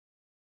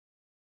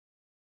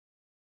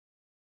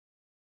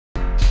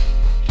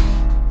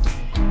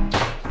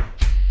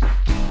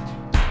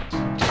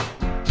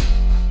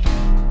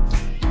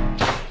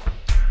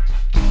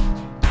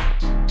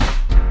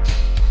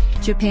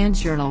Japan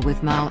Journal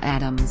with Mal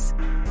Adams.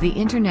 The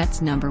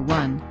internet's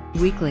 #1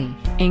 weekly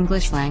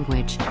English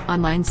language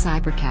online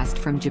cybercast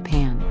from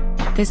Japan.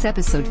 This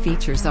episode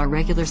features our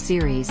regular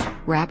series,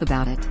 Rap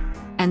About It.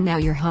 And now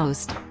your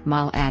host,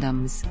 Mal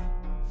Adams.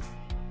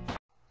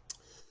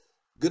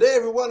 Good day,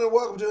 everyone, and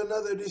welcome to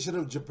another edition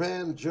of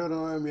Japan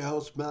Journal. I'm your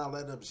host, Mal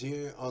Adams,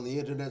 here on the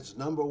internet's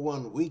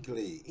 #1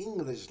 weekly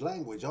English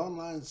language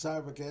online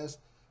cybercast,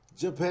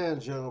 Japan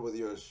Journal, with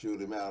yours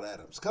truly, Mal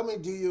Adams,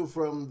 coming to you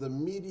from the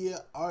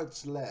Media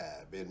Arts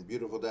Lab in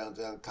beautiful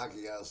downtown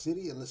Kakegao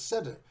City, in the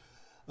center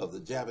of the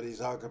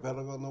Japanese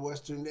archipelago on the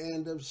western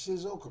end of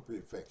Shizuoka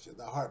Prefecture,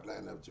 the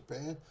heartland of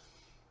Japan.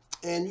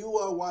 And you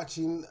are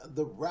watching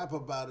the Rap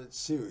About It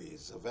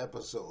series of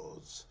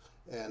episodes.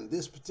 And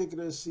this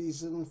particular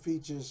season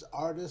features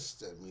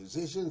artists and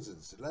musicians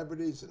and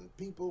celebrities and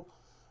people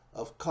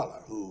of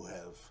color who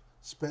have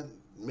spent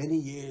many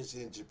years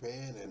in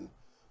Japan. And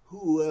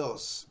who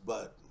else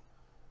but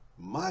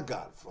my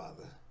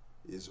godfather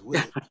is with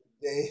me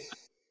today.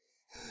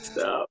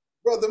 Stop.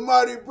 Brother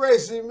Marty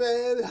Bracey,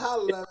 man.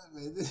 Holla at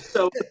me.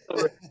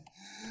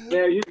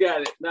 There, you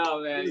got it. No,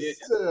 man. Yes,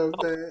 sir,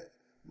 man.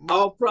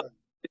 All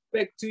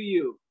respect to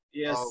you.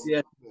 Yes, Oh,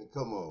 yes. man,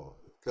 come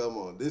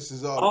on. This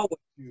is all Always.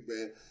 about you,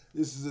 man.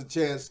 This is a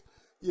chance,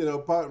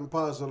 part and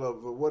parcel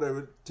of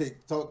whatever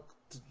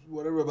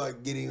whatever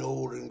about getting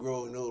old and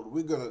growing old.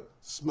 We're gonna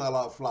smell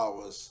our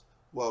flowers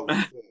while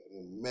we're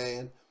playing,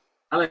 man.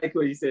 I like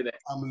when you say that.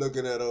 I'm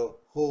looking at a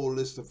whole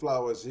list of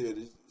flowers here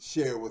to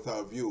share with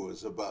our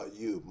viewers about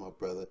you, my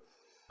brother.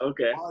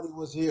 Okay. Marty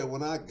was here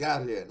when I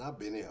got here, and I've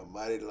been here a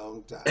mighty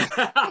long time.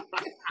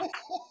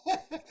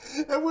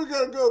 And we're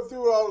going to go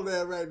through all of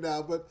that right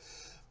now. But,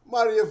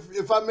 Marty,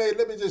 if I may,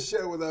 let me just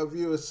share with our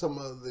viewers some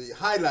of the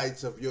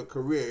highlights of your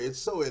career. It's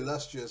so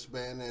illustrious,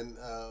 man, and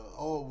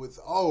with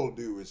all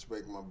due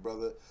respect, my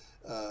brother,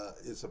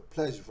 it's a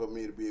pleasure for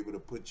me to be able to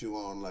put you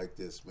on like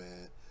this,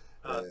 man.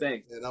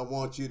 Thanks. And I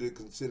want you to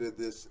consider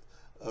this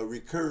a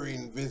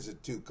recurring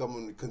visit to come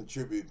and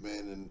contribute,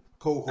 man, and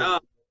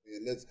co-host.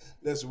 And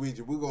let's read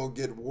you. We're gonna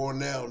get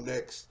Warnell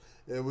next,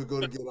 and we're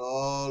gonna get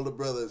all the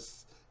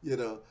brothers,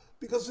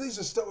 because these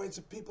are stories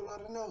that people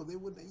ought to know. They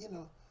wouldn't,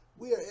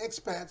 we are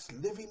expats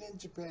living in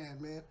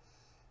Japan,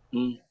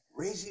 man,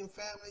 raising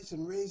families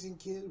and raising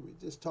kids. We're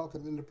just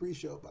talking in the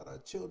pre-show about our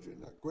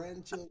children, our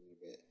grandchildren,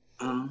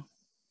 man.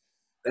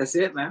 That's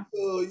it, man.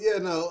 So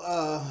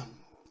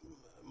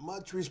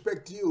much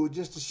respect to you.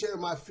 Just to share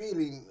my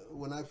feeling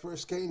when I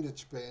first came to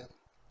Japan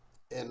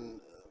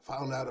and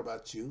found out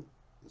about you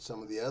and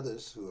some of the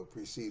others who have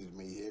preceded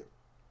me here,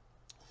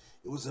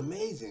 it was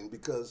amazing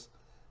because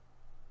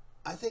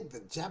I think the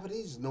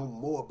Japanese know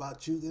more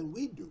about you than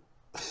we do.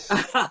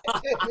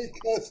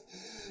 Because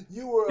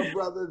you were a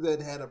brother that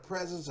had a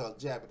presence on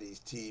Japanese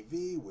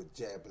TV with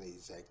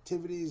Japanese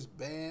activities,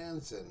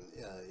 bands, and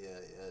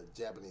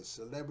Japanese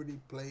celebrity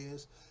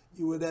players.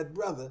 You were that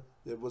brother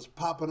that was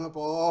popping up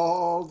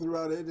all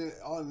throughout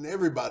on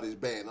everybody's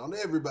band, on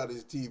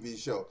everybody's TV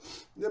show.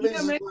 Let me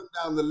just run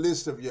down the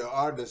list of your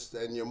artists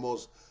and your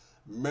most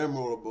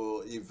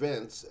memorable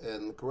events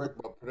and correct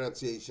my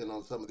pronunciation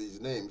on some of these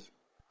names.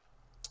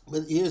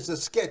 But here's a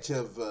sketch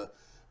of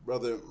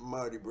Brother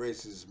Marty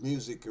Bracey's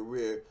music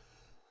career: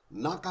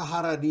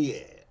 Nakahara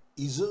Rie,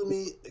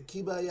 Izumi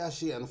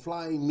Kibayashi and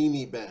Flying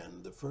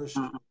Minivan, the first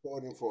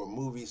recording for a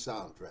movie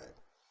soundtrack.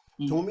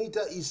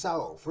 Tomita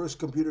Isao, first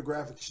computer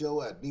graphics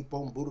show at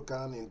Nippon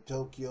Budokan in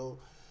Tokyo.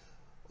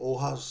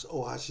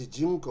 Ohashi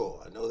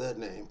Junko, I know that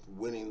name,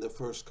 winning the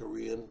first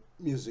Korean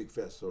music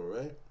festival,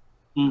 right?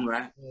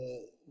 Right.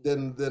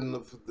 Then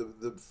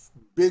the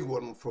big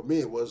one for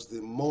me was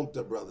the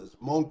Monta Brothers.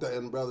 Monta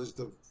and Brothers,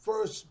 the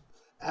first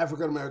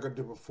African American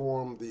to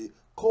perform the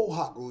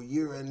Kohaku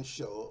year-end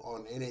show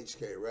on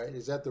NHK, right?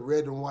 Is that the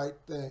red and white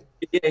thing?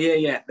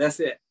 Yeah. That's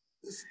it.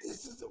 This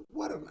is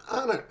what an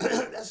honor.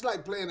 That's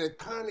like playing at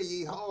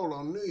Carnegie Hall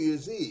on New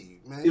Year's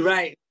Eve, man. You're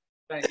right.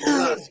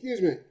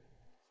 Excuse me.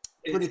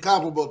 Pretty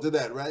comparable to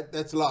that, right?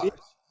 That's large.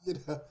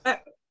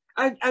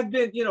 I've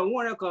been,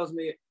 Warner calls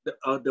me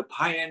the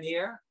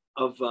pioneer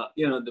of,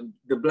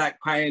 the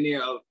black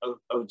pioneer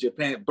of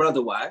Japan,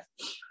 brother-wise,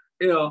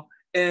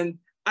 and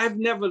I've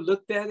never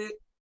looked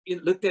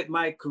at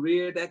my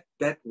career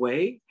that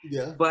way.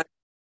 Yeah. But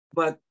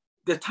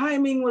the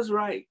timing was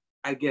right,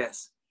 I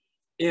guess,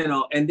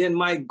 and then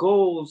my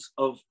goals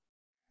of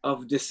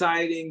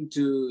deciding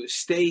to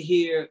stay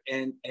here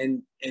and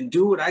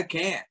do what I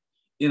can,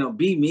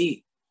 be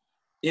me.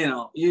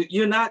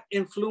 You're not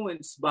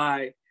influenced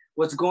by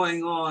what's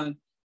going on,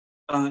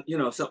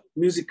 so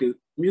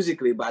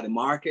musically by the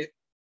market,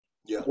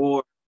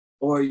 or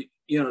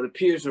the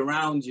peers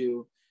around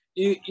you.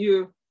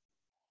 You're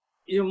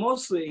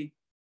mostly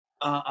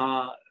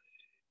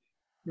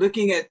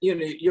looking at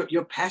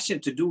your passion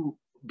to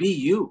be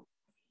you,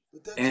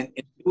 and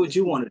do what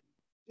you want to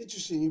do.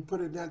 Interesting you put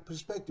it in that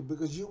perspective,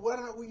 because you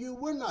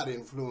were not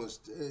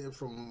influenced,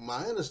 from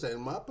my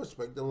understanding, my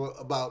perspective,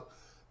 about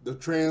the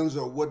trends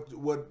or what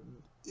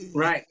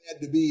right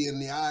had to be in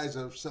the eyes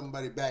of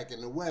somebody back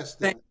in the West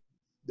that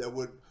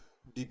would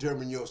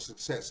determine your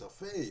success or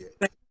failure.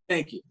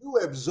 Thank you. You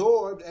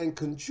absorbed and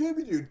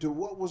contributed to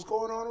what was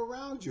going on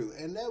around you,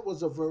 and that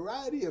was a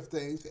variety of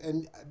things.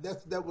 And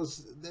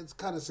that's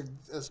kind of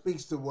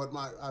speaks to what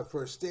I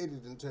first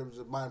stated in terms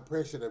of my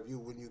impression of you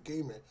when you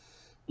came here.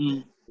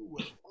 Mm. You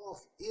were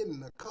off in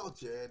the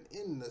culture and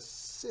in the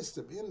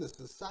system, in the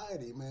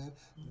society, man,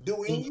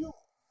 doing you,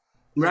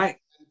 Right.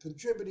 and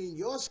contributing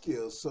your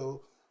skills.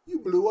 So you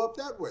blew up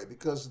that way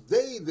because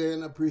they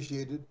then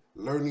appreciated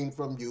learning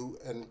from you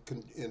and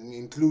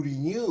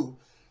including you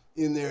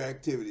in their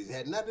activities. It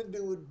had nothing to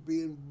do with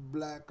being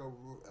black or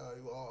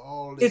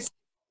all this.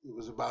 It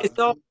was about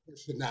all,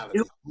 personality,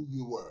 who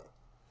you were.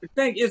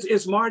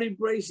 It's Marty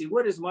Bracey.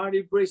 What does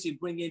Marty Bracey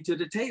bring into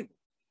the table?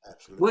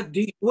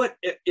 Absolutely. What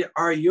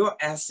are your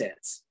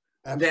assets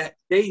that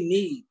they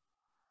need?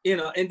 You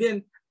know, and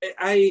then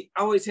I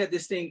always had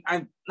this thing,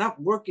 I'm not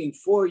working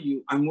for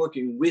you, I'm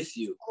working with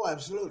you. Oh,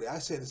 absolutely. I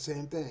say the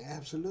same thing.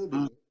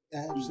 Absolutely.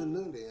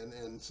 Absolutely.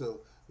 And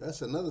so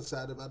that's another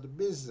side about the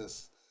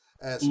business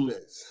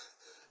aspects.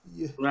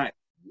 Yeah. Right.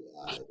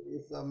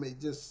 If I may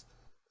just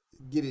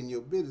get in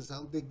your business, I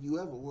don't think you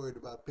ever worried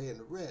about paying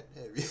the rent,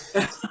 have you?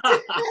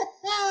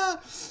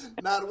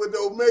 Not with the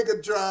Omega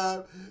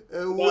Tribe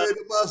and with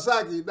the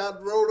Masaki,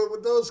 not rolling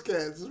with those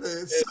cats,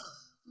 man.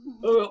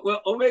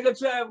 Well, Omega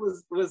Tribe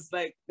was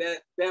like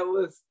that. That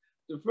was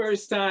the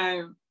first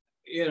time,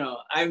 you know,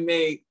 I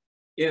made,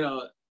 you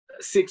know,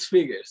 6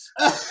 figures.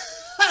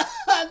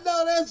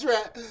 No, that's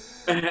right.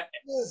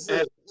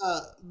 Listen,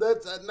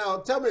 now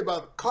tell me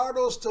about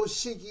Carlos,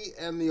 Toshiki,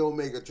 and the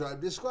Omega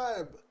Tribe.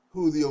 Describe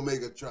who the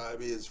Omega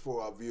Tribe is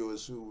for our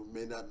viewers who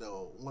may not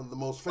know. One of the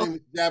most famous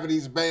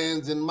Japanese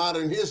bands in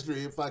modern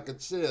history, if I could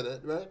share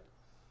that, right?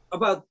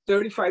 About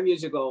 35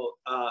 years ago,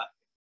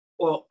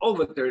 well,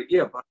 over 30,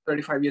 yeah, about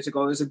 35 years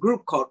ago, there's a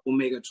group called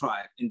Omega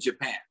Tribe in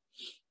Japan.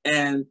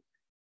 And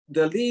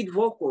the lead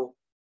vocal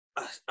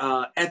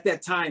at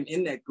that time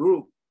in that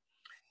group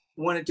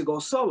wanted to go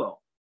solo.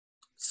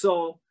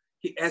 So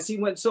as he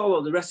went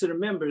solo, the rest of the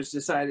members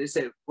decided to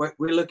say,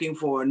 we're looking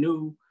for a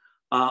new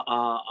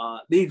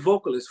lead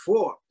vocalist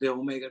for the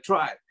Omega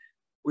Tribe,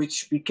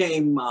 which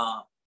became,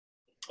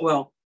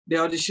 well, they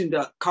auditioned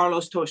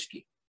Carlos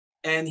Toshiki.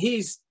 And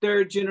he's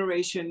 3rd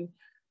generation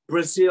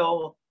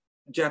Brazilian.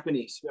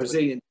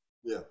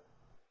 Yeah.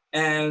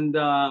 And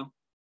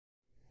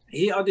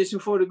he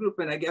auditioned for the group,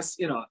 and I guess,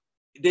 you know,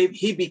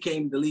 he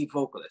became the lead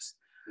vocalist.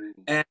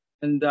 And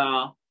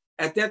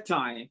at that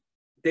time,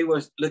 they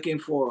were looking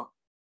for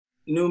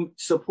new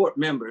support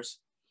members.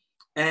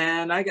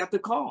 And I got the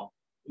call.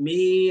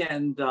 Me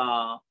and,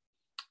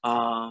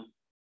 Warnell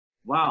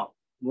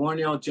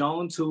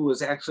Jones, who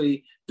was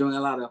actually doing a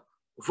lot of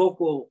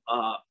vocal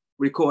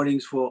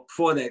recordings for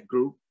that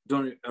group.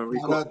 Shout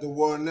out to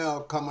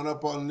Warnell coming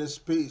up on this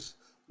piece.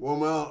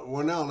 Warnell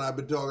and I have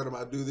been talking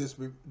about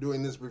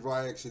doing this before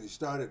I actually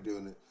started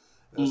doing it.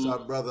 That's our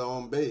brother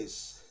on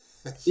bass.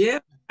 Yeah,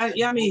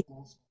 I mean,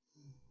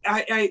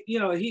 you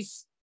know, he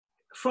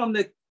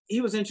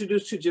was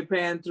introduced to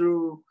Japan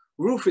through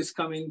Rufus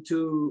coming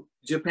to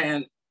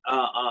Japan,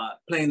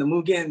 playing the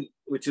Mugen,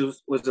 which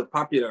was a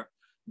popular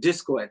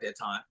disco at that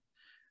time.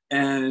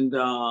 And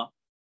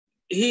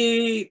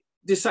he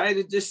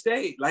decided to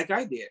stay like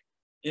I did,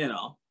 you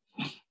know,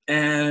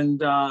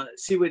 and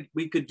see what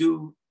we could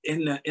do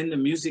in the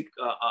music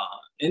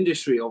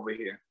industry over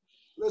here.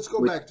 Let's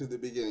go back to the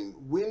beginning.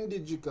 When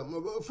did you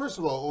come? First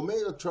of all,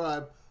 Omega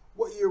Tribe,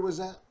 what year was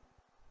that?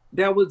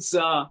 That was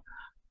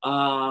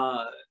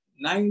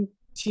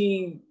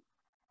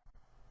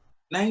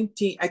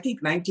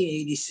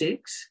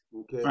 1986.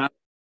 Okay.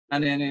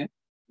 And then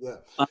yeah.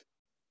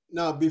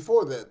 Now,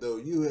 before that, though,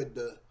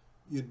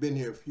 you'd been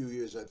here a few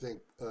years, I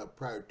think,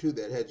 prior to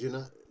that, had you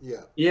not?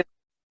 Yeah. Yeah.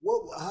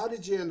 How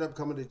did you end up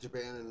coming to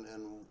Japan,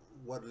 and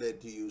what led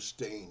to you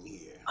staying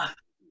here?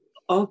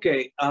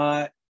 Okay.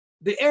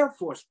 The Air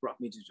Force brought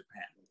me to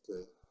Japan.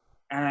 Okay.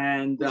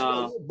 And you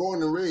were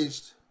born and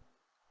raised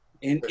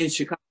in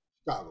Chicago.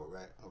 Chicago,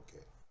 right?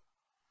 Okay.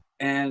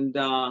 And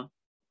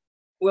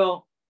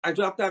well, I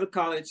dropped out of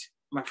college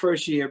my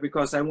first year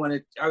because I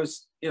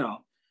was, you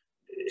know,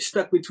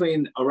 stuck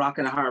between a rock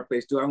and a hard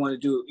place.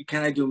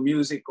 Can I do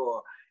music?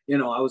 Or, you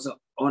know, I was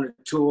on a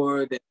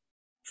tour that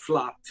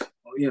flopped,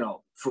 you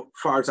know, as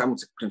far as I'm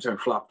concerned,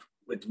 flopped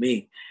with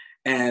me.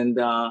 And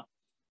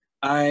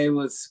I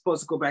was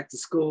supposed to go back to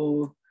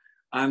school.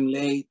 I'm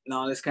late and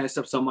all this kind of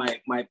stuff. So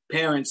my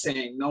parents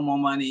saying no more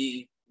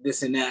money,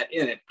 this and that,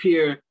 you know,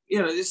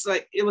 it's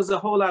like, it was a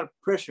whole lot of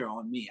pressure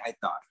on me, I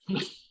thought.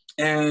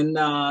 And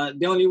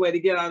the only way to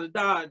get out of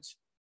Dodge,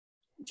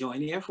 join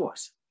the Air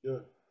Force. Yeah.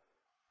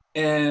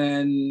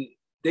 And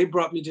they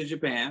brought me to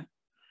Japan.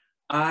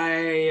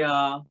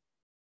 I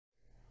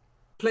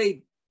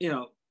played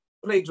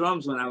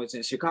drums when I was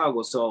in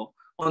Chicago. So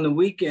on the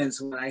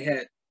weekends when I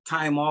had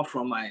time off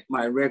from my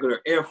regular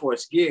Air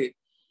Force gig,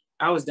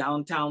 I was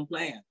downtown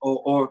playing.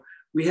 Or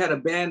we had a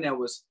band that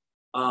was,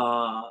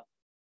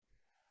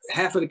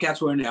 half of the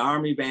cats were in the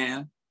Army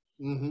band.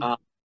 Mm-hmm.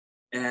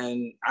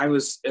 And I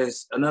was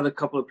as another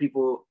couple of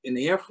people in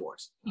the Air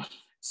Force.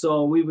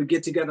 So we would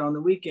get together on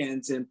the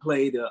weekends and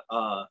play the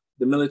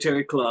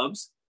military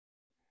clubs.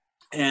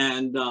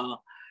 And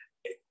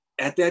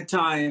at that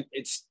time,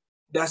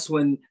 that's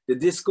when the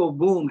disco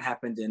boom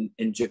happened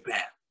in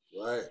Japan.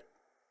 Right.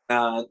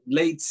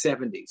 Late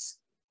 70s,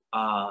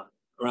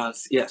 around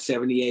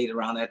 78,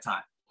 around that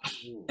time.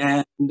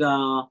 And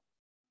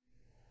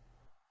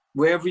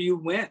wherever you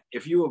went,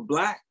 if you were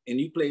Black and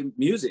you played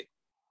music,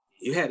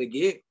 you had a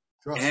gig.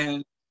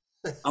 And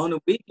on the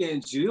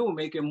weekends, you were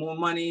making more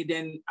money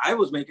than I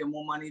was making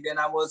more money than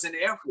I was in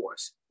the Air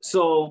Force.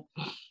 So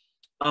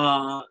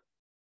I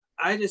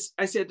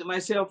said to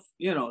myself,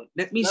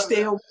 let me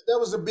stay over. That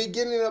was the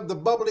beginning of the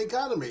bubble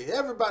economy.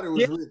 Everybody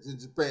was rich in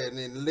Japan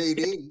in the late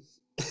 80s.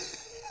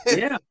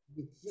 Yeah.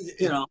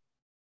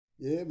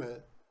 Yeah,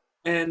 man.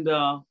 And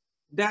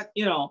that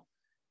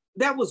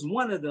was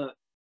one of the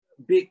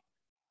big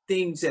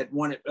things that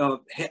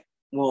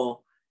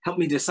helped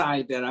me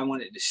decide that I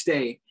wanted to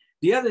stay.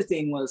 The other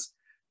thing was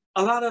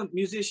a lot of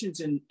musicians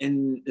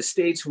in the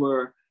States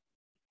were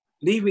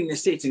leaving the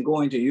States and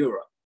going to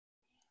Europe.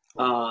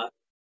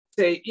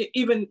 They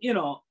even,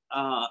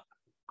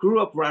 grew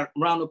up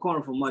around the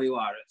corner from Muddy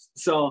Waters.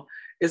 So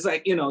it's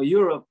like,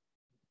 Europe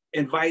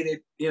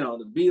invited,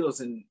 the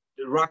Beatles and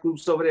the rock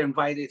groups over there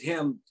invited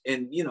him.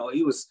 And,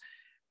 he was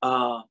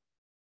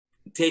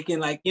taken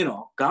like,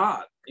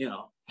 God,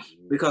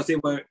 because they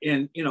were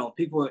in,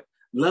 people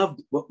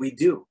loved what we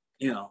do,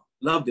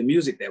 loved the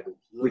music that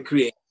we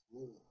create.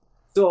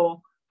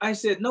 So I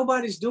said,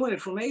 nobody's doing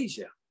it from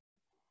Asia.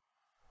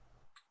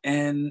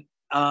 And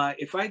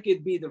if I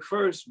could be the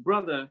first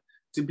brother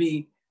to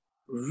be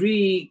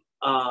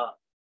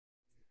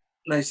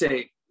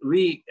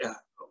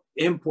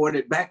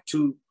imported back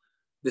to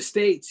the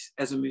States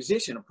as a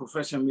musician, a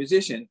professional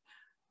musician,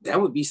 that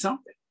would be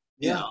something.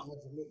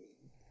 Absolutely.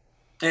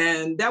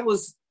 And that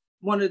was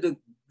one of the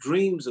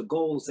dreams or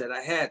goals that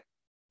I had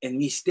in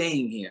me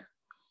staying here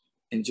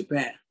in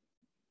Japan.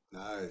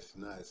 Nice.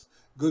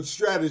 Good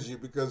strategy,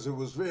 because it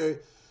was very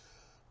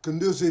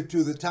conducive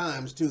to the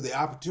times too. The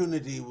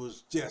opportunity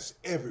was just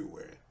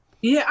everywhere.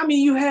 Yeah, I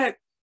mean,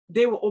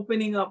 they were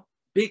opening up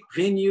big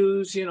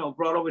venues,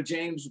 brought over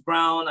James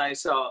Brown. I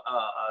saw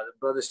the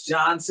Brothers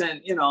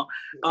Johnson,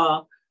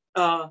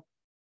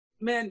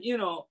 man,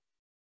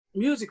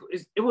 music,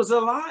 it was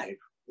alive.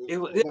 It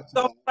was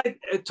like,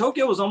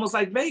 Tokyo was almost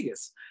like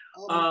Vegas.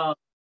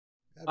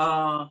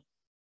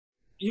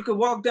 You could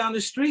walk down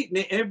the street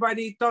and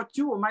everybody thought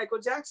you were Michael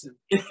Jackson.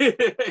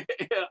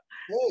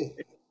 Hey,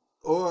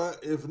 or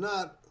if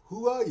not,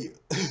 who are you?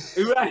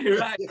 Right.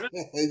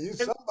 You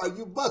somebody.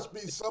 You must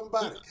be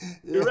somebody.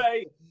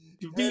 Right.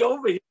 To be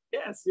over here.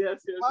 Yes.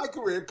 My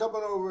career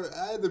coming over,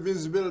 I had the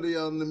visibility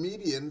on the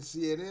media and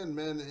CNN,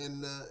 man.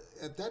 And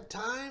at that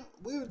time,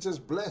 we were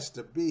just blessed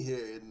to be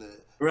here in the.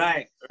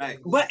 Right.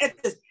 But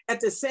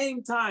at the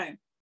same time,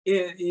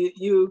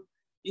 you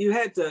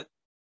had to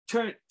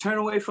turn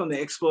away from the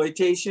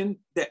exploitation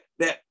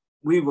that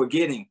we were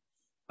getting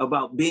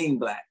about being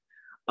Black.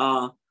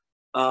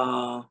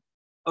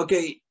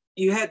 Okay,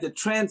 you had the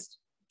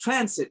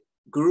transit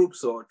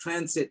groups or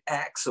transit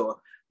acts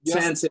or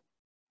transit,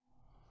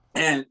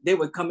 and they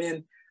would come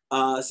in,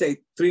 say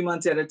 3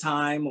 months at a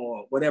time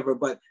or whatever,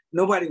 but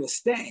nobody was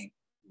staying.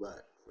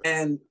 Right.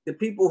 And the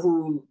people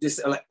who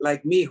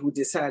like me who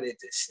decided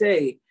to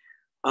stay,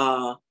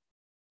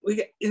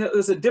 it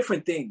was a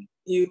different thing.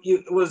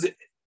 It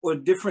were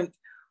different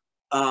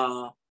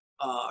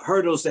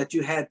hurdles that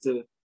you had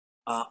to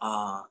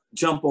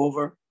jump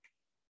over.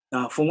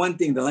 For one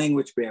thing, the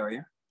language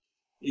barrier.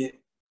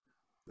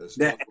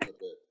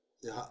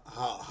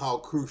 How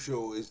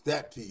crucial is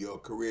that to your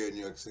career and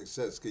your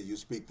success? Because you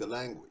speak the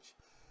language.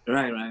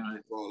 Right.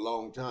 For a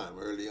long time,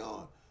 early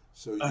on.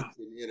 So you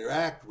can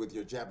interact with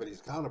your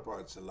Japanese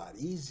counterparts a lot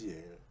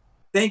easier.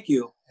 Thank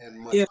you. And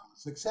much more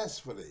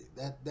successfully.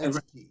 That's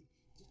key.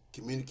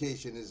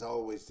 Communication is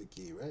always the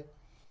key, right?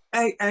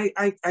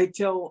 I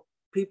tell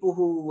people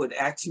who would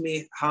ask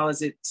me, how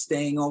is it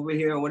staying over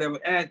here or whatever,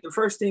 and the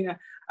first thing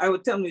I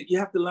would tell them, you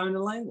have to learn the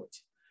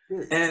language.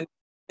 Period.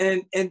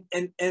 And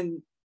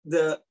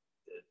the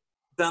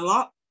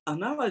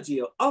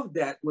analogy of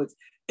that was,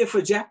 if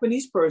a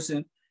Japanese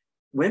person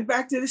went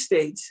back to the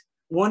States,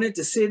 wanted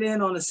to sit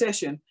in on a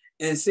session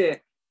and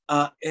said,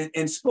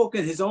 and spoke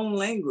in his own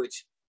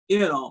language,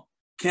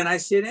 can I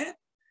sit in?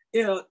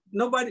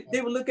 Nobody,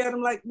 they would look at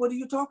him like, what are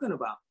you talking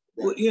about?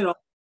 Well,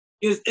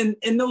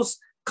 and those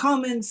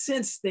common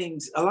sense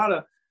things, a lot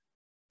of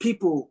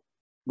people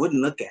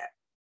wouldn't look at,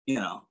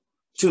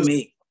 to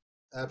me.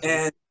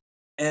 Absolutely.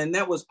 And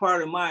that was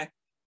part of my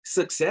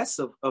success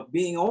of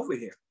being over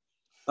here,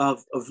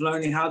 of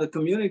learning how to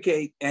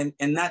communicate and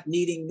not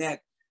needing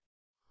that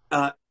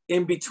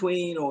in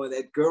between, or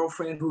that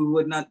girlfriend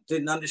who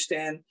didn't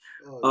understand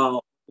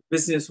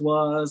business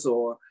was,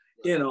 or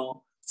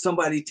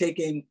somebody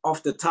taking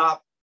off the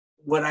top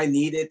what I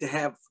needed to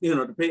have,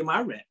 to pay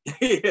my rent.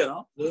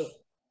 Yeah.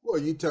 Well,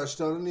 you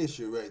touched on an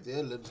issue right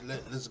there.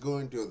 Let's go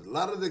into it. A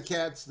lot of the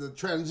cats, the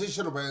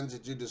transitional bands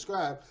that you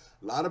described,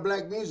 a lot of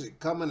Black music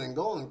coming and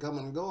going,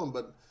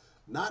 but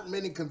Not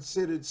many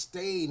considered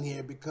staying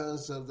here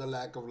because of the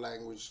lack of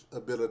language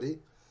ability.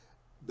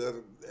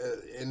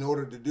 In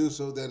order to do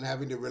so, then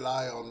having to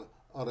rely on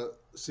a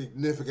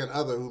significant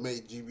other who may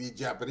be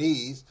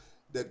Japanese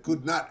that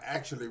could not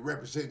actually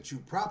represent you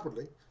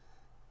properly,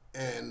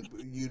 and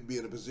you'd be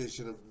in a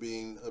position of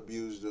being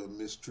abused or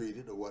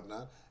mistreated or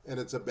whatnot, and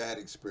it's a bad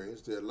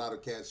experience. There are a lot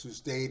of cats who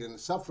stayed and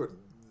suffered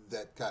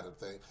that kind of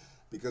thing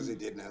because they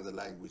didn't have the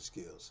language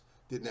skills,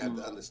 didn't have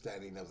the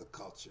understanding of the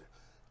culture,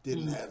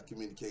 didn't have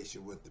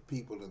communication with the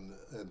people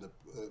and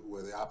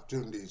where the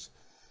opportunities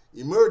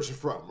emerged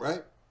from,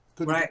 right?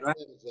 Couldn't Right.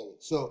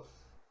 So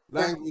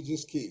language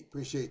is key.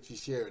 Appreciate you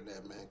sharing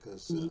that, man,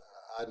 because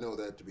I know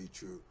that to be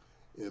true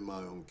in my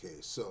own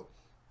case. So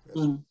that's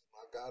my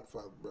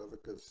godfather, brother,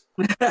 because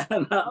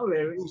No,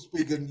 baby.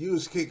 you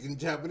was speaking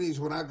Japanese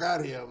when I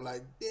got here. I'm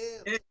like,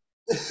 damn.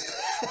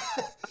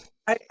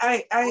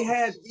 I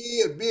had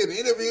being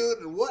interviewed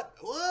and what?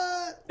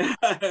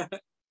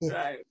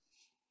 right.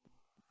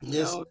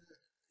 Yes, sir.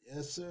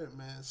 Yes, sir,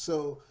 man.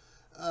 So,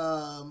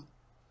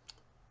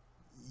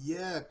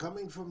 yeah,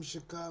 coming from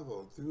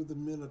Chicago through the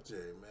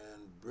military,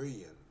 man,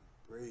 brilliant.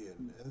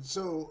 And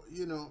so,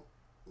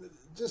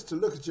 just to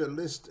look at your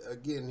list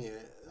again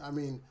here, I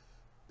mean,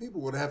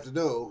 people would have to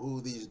know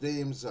who these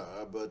names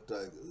are, but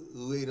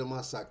Ueda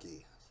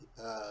Masaki,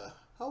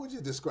 how would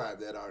you describe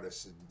that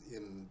artist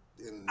in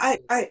how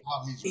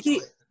he's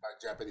respected by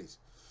Japanese?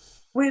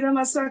 Ueda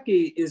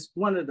Masaki is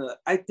one of the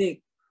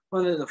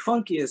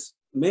funkiest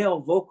male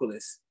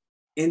vocalists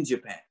in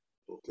Japan.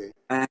 Okay.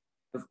 And,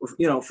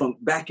 from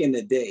back in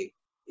the day,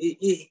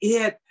 he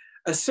had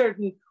a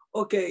certain,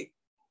 when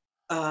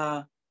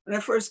I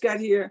first got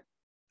here,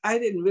 I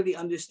didn't really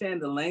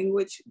understand the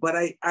language, but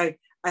I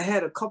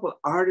had a couple of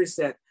artists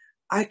that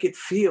I could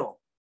feel.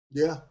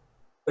 Yeah.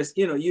 But,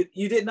 you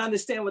didn't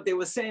understand what they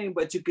were saying,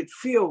 but you could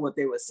feel what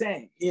they were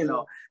saying.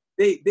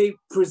 They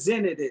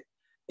presented it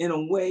in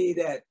a way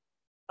that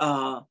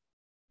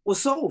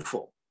was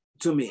soulful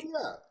to me.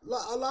 Yeah,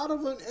 a lot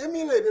of them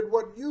emulated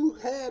what you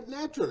had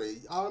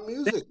naturally. Our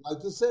music,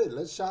 like you said,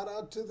 let's shout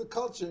out to the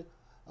culture,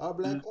 our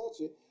black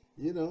culture.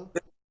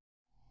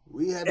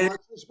 We had much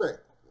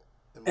respect.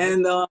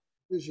 And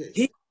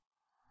appreciation.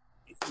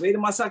 Ueda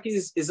Masaki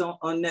is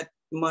on that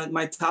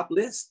my top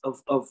list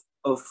of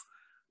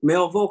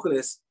male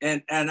vocalists,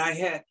 and I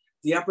had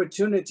the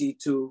opportunity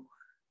to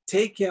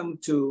take him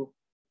to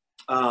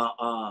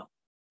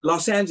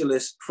Los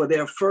Angeles for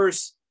their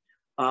first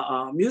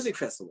music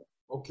festival.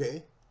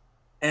 Okay.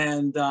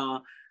 And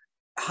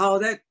how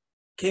that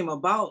came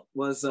about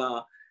was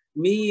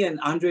me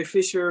and Andre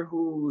Fisher,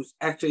 who's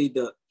actually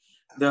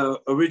the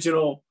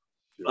original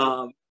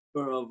of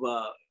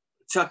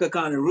Chaka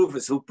Khan and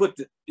Rufus, who put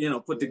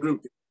the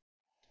group.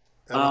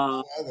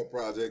 And other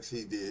projects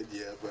he did,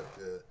 yeah, but.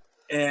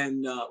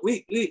 And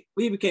we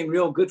became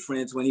real good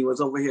friends when he was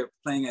over here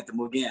playing at the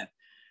Mugen,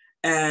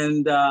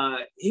 and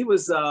he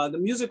was the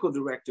musical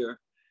director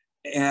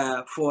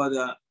for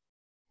the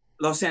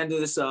Los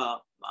Angeles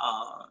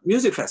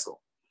Music Festival,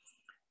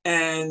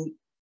 and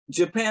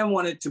Japan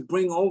wanted to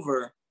bring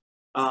over.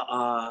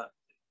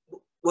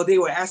 They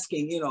were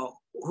asking,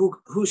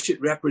 who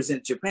should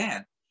represent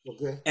Japan.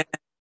 Okay.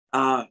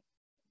 And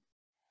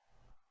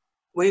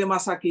Ueda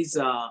Masaki's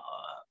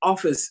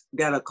office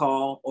got a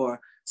call, or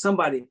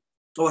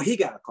he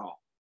got a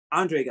call.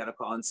 Andre got a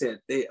call and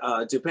said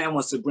Japan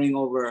wants to bring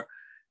over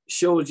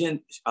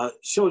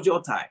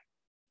Shoujotai,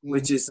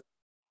 which is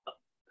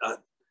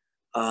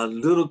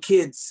little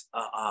kids,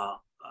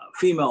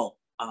 female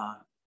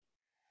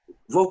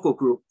vocal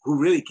group who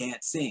really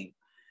can't sing.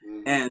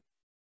 And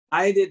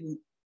I didn't,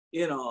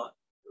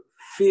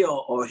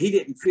 feel, or he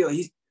didn't feel,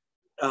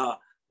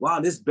 wow,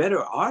 there's better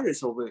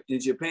artists over in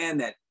Japan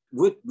that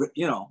would,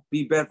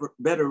 be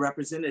better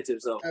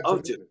representatives of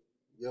Japan.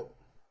 Yep.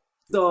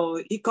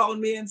 So he called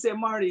me and said,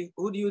 Marty,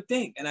 who do you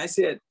think? And I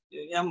said,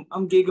 I'm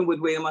gigging with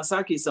Ueda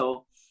Masaki,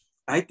 so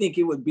I think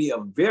it would be a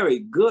very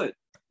good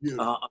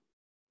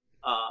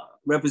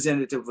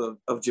representative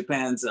of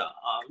Japan's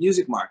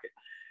music market.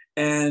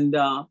 And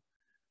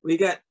we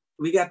got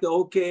the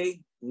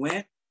okay,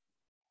 went.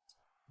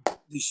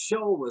 The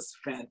show was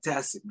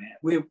fantastic, man.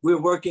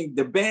 We're working,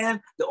 the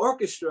band, the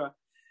orchestra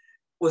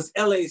was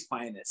LA's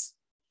finest.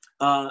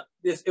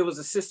 It was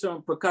a sister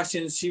on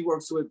percussion. She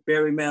works with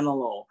Barry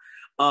Manilow.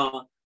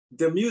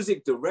 The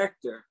music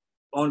director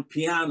on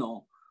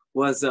piano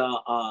was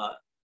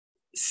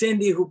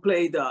Cindy, who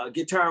played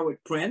guitar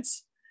with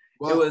Prince.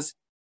 Wow.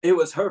 It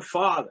was her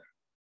father.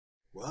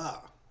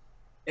 Wow.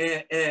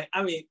 And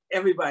I mean,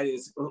 everybody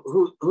is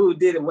who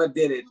did it, what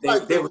did it.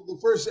 They were the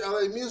first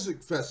LA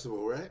Music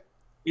Festival, right?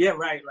 Yeah,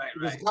 right.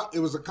 It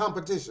was a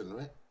competition,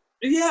 right?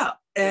 Yeah,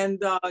 and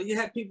you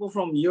had people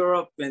from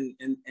Europe and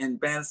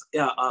bands,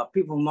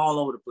 people from all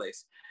over the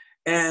place.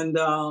 And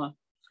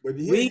but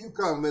here you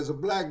come as a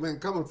black man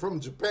coming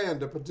from Japan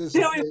to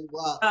participate.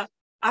 Wow.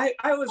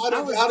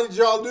 How did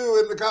y'all do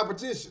in the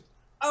competition?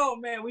 Oh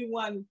man, we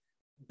won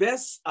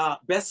best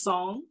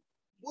song.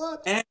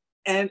 What?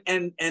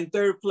 And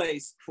third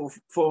place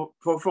for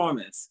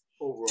performance.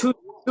 Two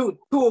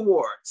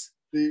awards.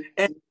 See,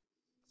 And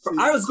see,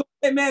 I was going,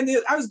 hey, man,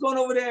 I was going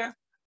over there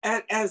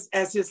as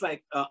just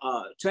like a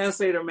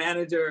translator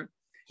manager.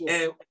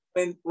 sure.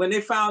 And when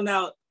they found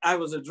out I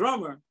was a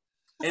drummer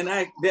and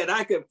that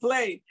I could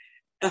play,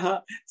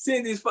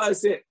 Cindy's father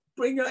said,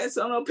 "Bring your ass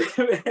on up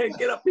here and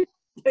get up here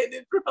and play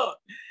the drum."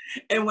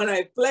 And when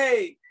I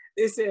played,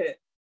 they said,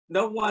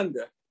 "No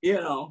wonder, you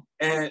know,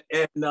 and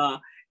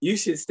you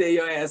should stay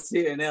your ass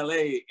here in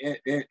LA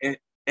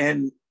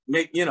and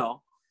make, you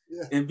know,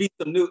 Yeah. and be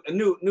some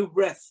new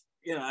breath."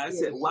 You know, I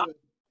said, "Wow,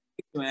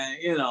 man,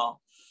 you know,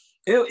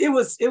 it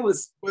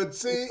was." But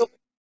see,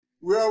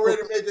 we're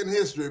already making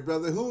history,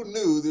 brother. Who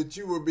knew that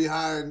you were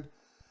behind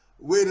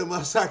Wada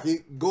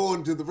Masaki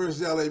going to the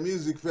first LA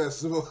Music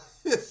Festival?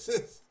 It's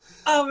just,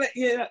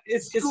 Yeah,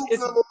 it's scoop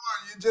number one.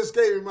 You just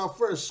gave me my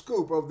first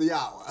scoop of the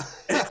hour.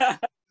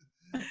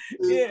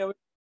 yeah,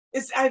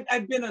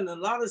 I've been in a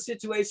lot of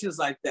situations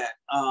like that.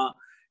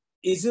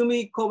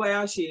 Izumi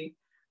Kobayashi,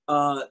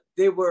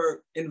 they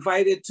were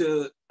invited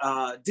to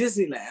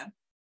Disneyland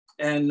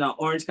in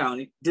Orange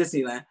County,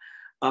 Disneyland,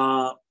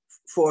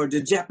 for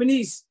the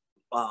Japanese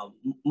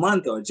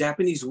month or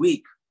Japanese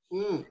week.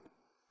 Mm.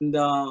 And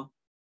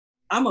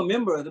I'm a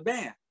member of the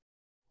band.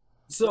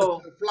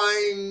 So the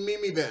Flying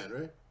Mimi Band,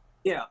 right?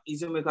 yeah,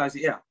 Izumi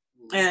Kobayashi, yeah.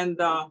 Mm.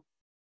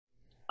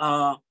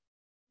 And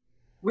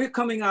we're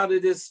coming out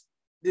of this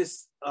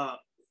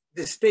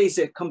stage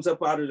that comes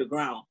up out of the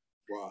ground.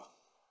 Wow.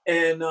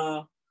 And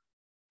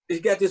you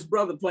got this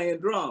brother playing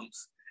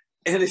drums,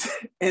 and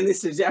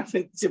it's a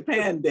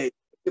Japan day,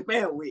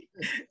 Japan week.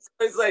 So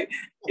it's like,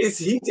 is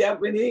he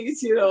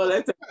Japanese? You know,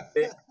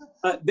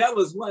 that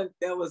was one.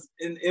 That was,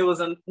 and it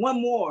was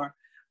one more.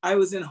 I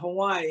was in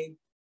Hawaii,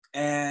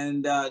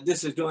 and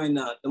this is during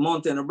the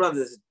Monta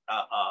Brothers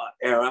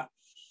era,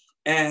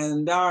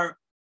 and the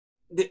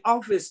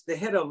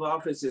head of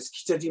office is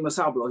Kitajima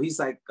Saburo. He's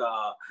like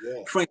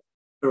Frank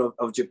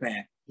of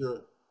Japan.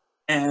 Sure.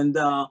 And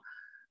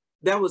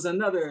that was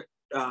another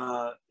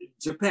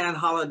Japan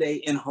holiday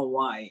in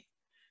Hawaii.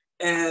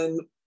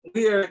 And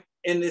we're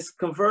in this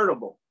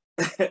convertible,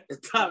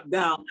 top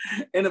down,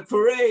 in a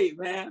parade,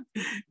 man.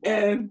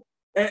 And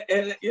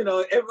you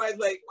know, everybody's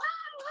like, wow,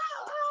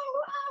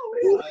 wow,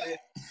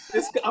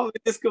 wow. I'm in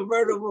this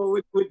convertible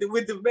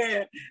with the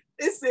band.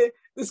 They said,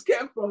 this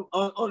cat from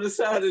on the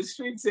side of the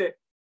street said,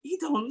 "He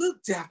don't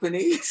look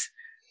Japanese,"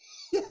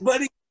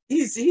 but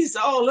he's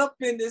all up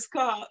in this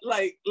car,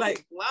 like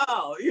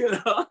wow, you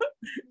know.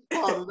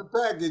 Part of the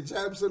package,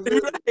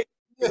 absolutely.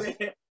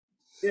 Right.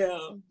 Yeah.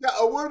 Yeah.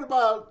 A word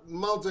about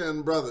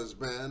Monta Brothers,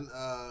 man.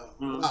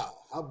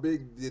 Wow, how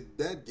big did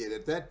that get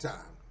at that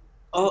time?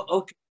 Oh,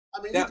 okay.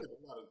 I mean, you got a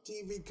lot of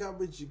TV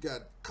coverage. You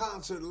got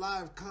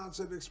live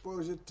concert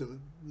exposure to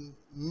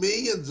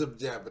millions of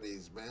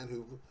Japanese, man,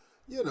 who,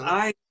 you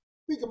know.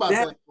 Think about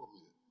that for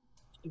me.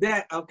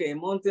 Okay,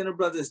 Monta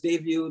Brothers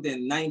debuted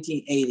in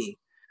 1980.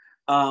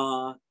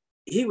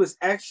 He was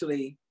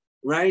actually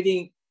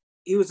writing.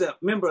 He was a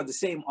member of the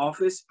same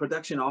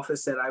production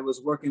office that I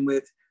was working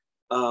with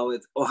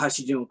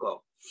Ohashi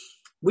Junko.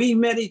 We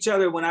met each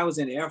other when I was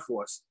in the Air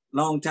Force,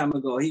 long time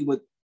ago. He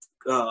would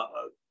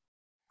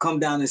come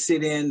down and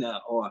sit in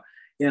or,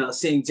 you know,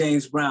 sing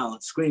James Brown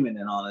screaming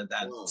and all of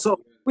that. Whoa. So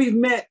we've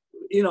met,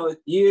 you know,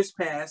 years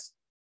past,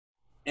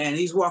 and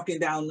he's walking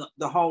down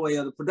the hallway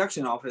of the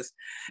production office.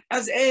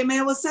 I said, "Hey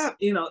man, what's up?"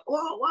 You know,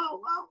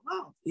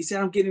 wow. He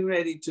said, "I'm getting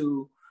ready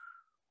to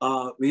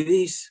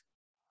release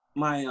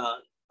my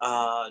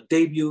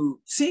debut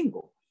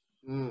single.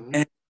 Mm-hmm.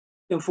 And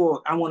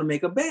I want to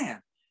make a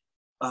band.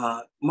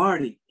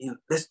 Marty, you know,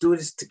 let's do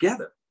this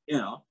together, you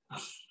know."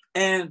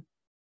 And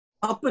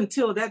up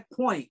until that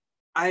point,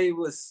 I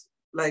was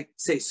like,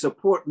 say,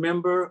 support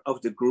member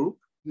of the group.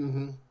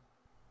 Mm-hmm.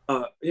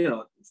 You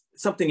know,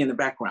 something in the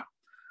background.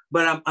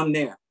 But I'm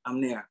there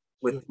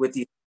with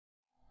these.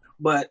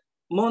 But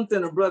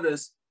Monta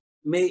Brothers,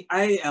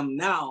 I am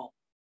now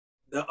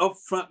the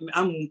upfront.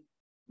 I'm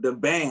the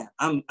band.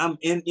 I'm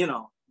in, you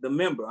know, the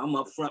member. I'm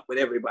up front with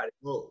everybody.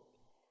 Oh,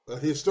 a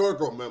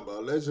historical member,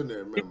 a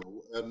legendary member,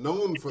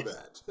 known for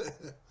that.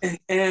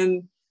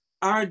 And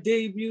our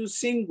debut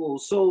single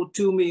sold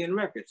 2 million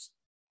records.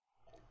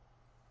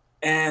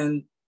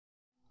 And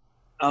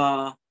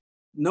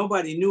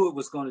nobody knew it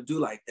was going to do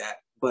like that,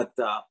 but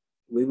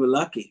we were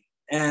lucky.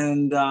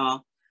 And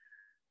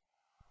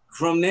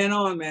from then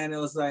on, man, it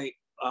was like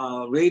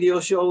radio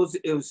shows.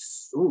 It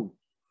was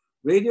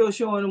radio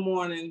show in the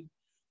morning,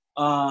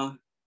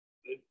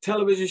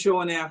 television show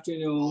in the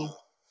afternoon.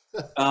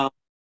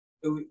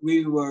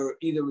 We were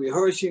either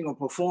rehearsing or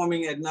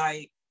performing at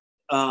night.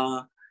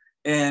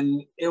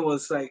 And it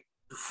was like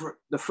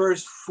the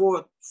first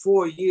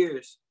four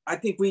years. I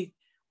think we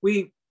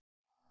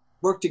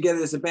worked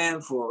together as a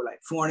band for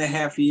like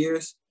 4.5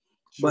 years.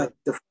 Sure. But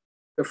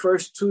the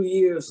first 2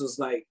 years was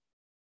like,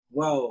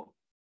 whoa,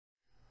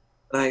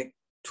 like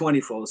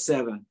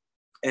 24/7.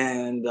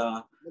 And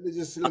let me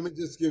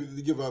just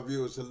give our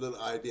viewers a little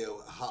idea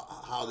of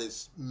how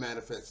this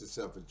manifests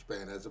itself in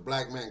Japan. As a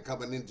black man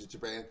coming into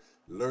Japan,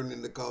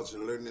 learning the culture,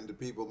 learning the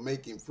people,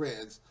 making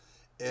friends,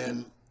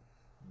 and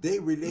they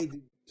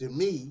related to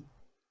me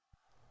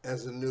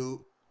as a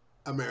new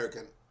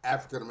American,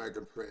 African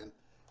American friend,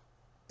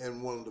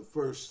 and one of the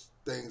first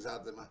things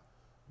out there,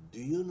 do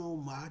you know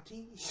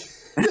Marty?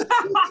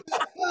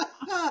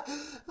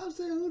 I'm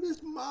saying, who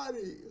this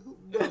Marty?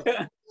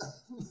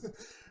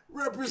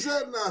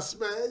 Representing us,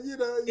 man. You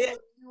know, Yeah.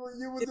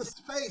 you were the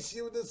face,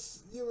 you were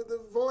the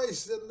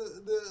voice, and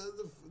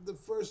the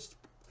first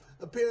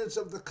appearance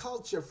of the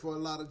culture for a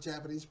lot of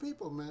Japanese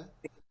people, man.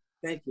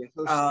 Thank you.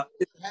 So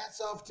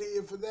hats off to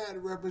you for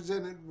that.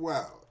 Represented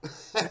well.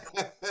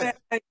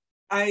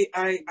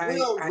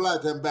 Real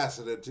black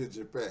ambassador to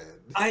Japan.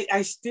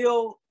 I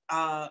still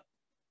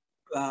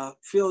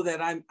feel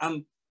that I'm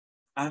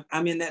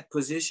in that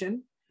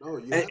position. Oh,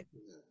 you have to.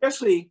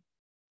 Especially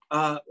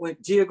when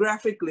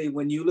geographically,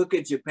 when you look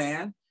at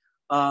Japan,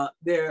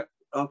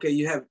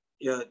 you have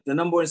the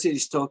number one city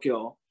is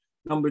Tokyo,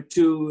 number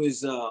two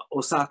is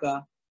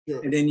Osaka,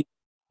 Sure. and then you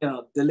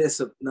know the list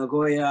of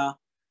Nagoya,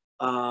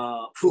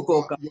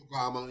 Fukuoka,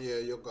 Yokohama,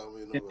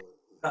 Yokohama.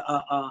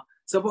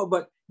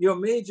 but your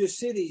major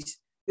cities,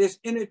 there's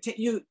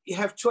you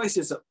have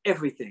choices of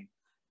everything,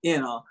 you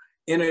know,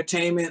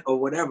 entertainment or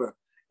whatever,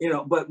 you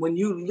know. But when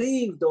you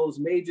leave those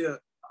major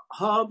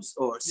hubs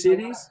or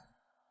cities,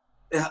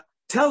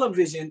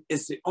 television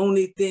is the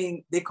only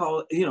thing they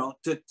call, you know,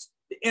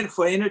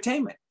 for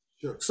entertainment.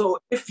 Sure. So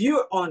if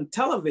you're on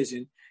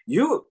television,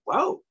 you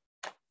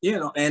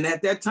know, and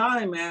at that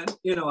time, man,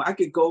 you know, I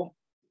could go.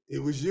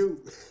 It was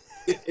you.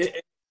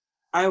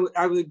 I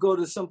would go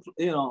to some,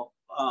 you know,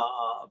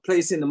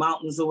 place in the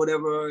mountains or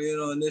whatever, you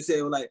know, and they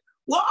say like,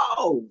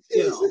 "Whoa,"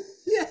 you know.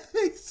 Yeah,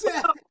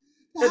 exactly.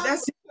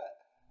 That's him.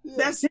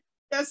 Yeah.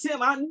 That's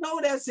him. I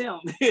know that's him.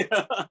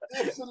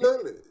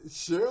 Absolutely,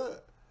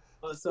 sure.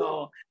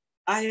 So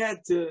I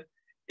had to.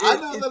 I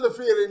know another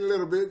feeling a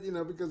little bit, you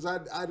know, because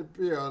I'd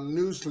appear on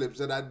news clips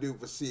that I do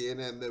for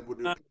CNN that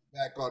would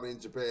back on in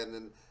Japan,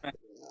 and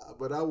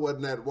but I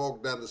wasn't that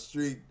walk down the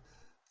street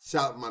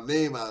shouting my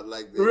name out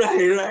like that.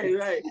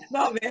 Right.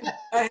 No, man.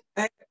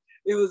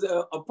 It was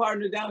a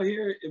partner down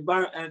here,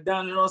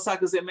 down in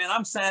Osaka, said, "Man,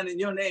 I'm signing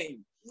your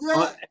name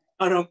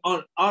on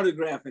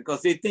autographing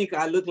because they think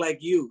I look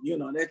like you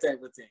know, that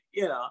type of thing,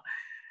 you know."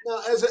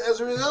 Now, as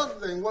a result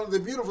of thing, one of the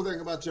beautiful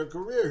things about your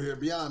career here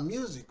beyond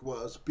music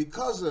was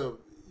because of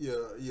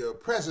your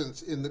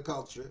presence in the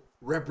culture,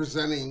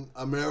 representing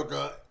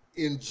America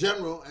in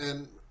general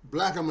and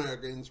Black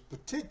Americans in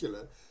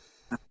particular.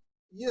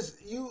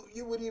 Yes, you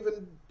would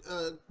even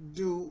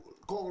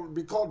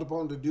be called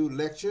upon to do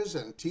lectures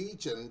and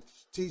teach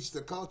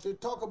the culture.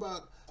 Talk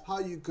about how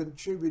you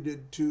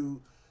contributed to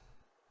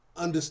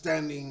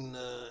understanding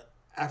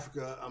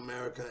Africa,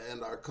 America,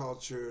 and our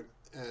culture,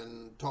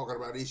 and talking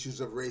about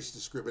issues of race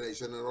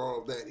discrimination and all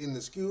of that in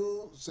the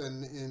schools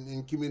and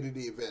in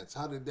community events.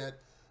 How did that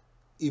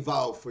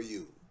evolve for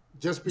you?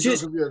 Just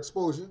because of your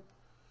exposure?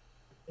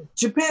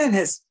 Japan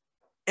has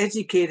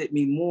educated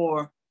me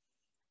more.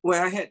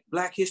 Well, I had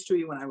Black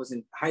history when I was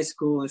in high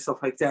school and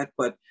stuff like that,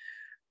 but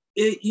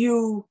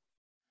you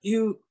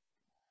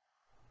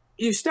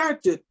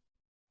start to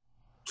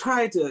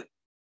try to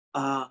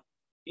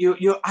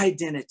your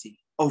identity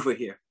over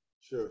here.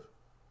 Sure.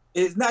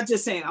 It's not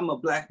just saying I'm a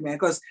Black man,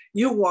 because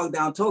you walk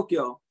down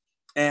Tokyo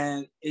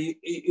and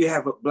you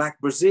have a Black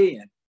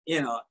Brazilian,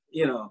 you know,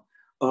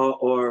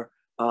 or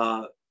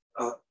a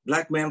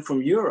Black man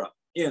from Europe,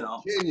 you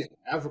know, Kenya,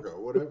 Africa,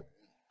 whatever.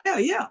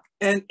 Yeah,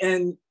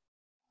 and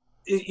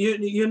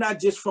you're not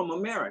just from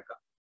America,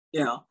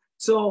 you know.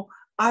 So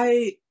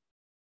I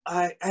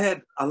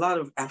had a lot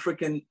of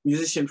African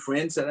musician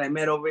friends that I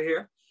met over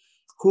here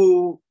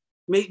who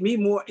made me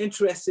more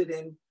interested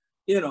in,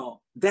 you know,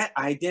 that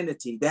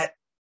identity, that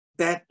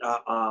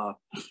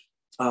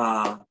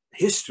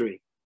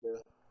history,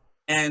 yeah.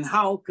 And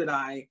how could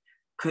I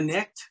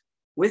connect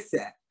with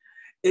that?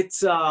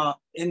 It's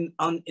in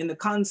the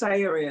Kansai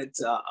area.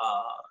 It's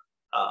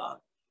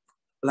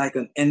like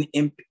a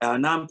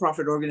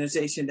nonprofit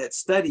organization that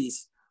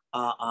studies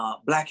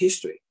Black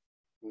history.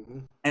 Mm-hmm.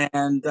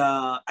 And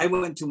I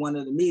went to one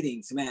of the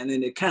meetings, man,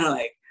 and it kind of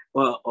like,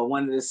 or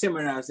one of the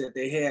seminars that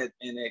they had,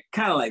 and it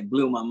kind of like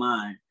blew my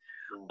mind.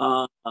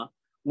 Mm-hmm.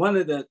 One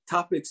of the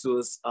topics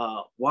was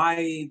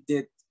why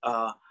did,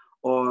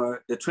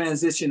 or the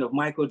transition of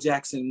Michael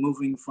Jackson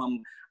moving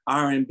from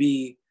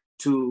R&B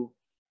to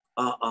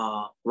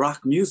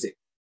rock music.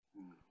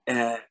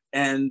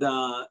 And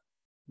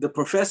the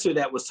professor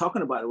that was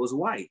talking about it was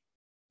white.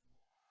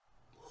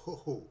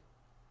 Oh.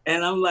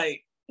 And I'm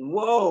like,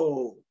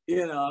 whoa,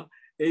 you know,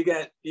 you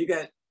got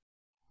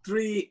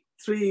three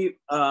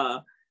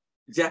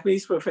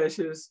Japanese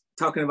professors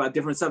talking about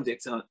different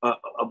subjects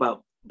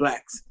about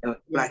Blacks,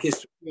 Black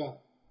history. Yeah.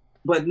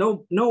 But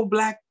no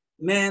Black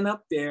man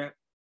up there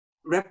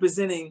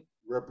representing.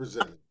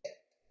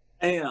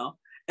 And, you know,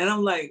 and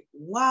I'm like,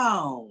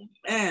 wow,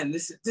 man,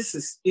 this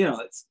is, you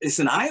know, it's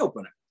an eye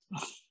opener.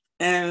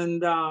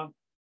 And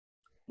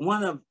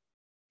one of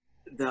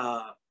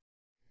the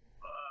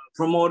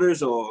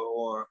promoters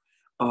or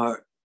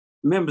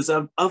members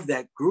of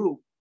that group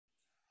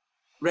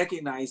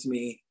recognized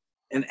me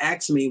and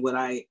asked me would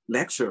I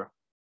lecture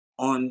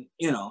on,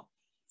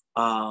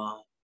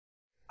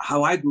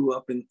 how I grew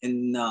up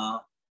in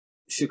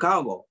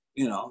Chicago.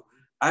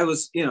 I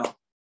was,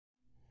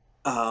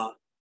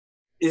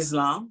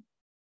 Islam.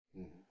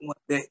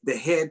 The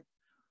head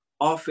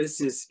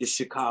office is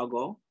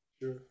Chicago.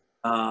 Sure.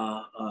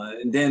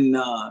 And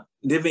then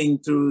living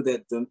through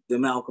the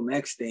Malcolm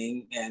X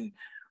thing and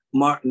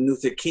Martin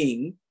Luther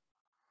King,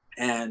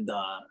 and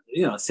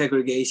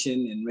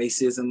segregation and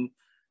racism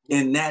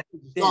in that.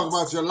 Talk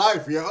about your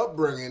life, your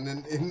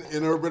upbringing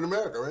in urban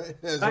America, right?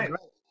 Right.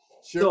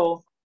 Sure.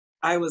 So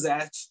I was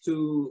asked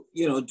to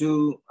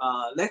do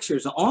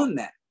lectures on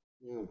that,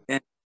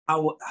 and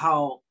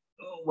how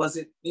was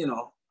it,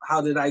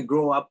 how did I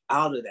grow up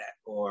out of that,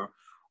 or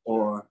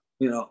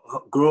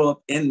grow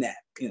up in that,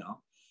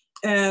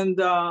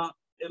 and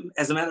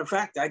as a matter of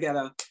fact,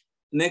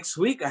 next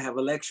week I have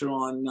a lecture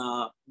on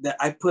that.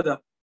 I put a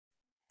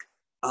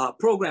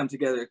program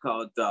together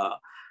called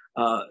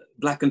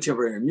Black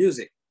Contemporary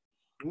Music,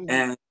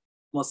 and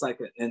almost like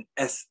an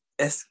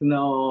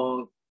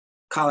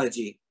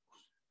ethnocology,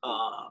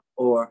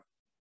 or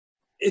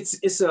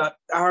it's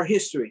our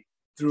history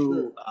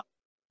through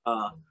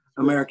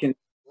American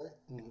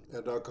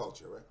and our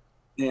culture, right?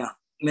 Yeah,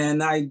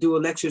 and I do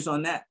lectures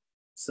on that.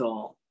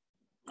 So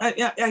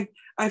I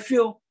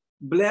feel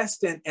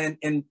blessed,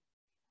 and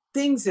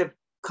things have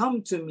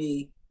come to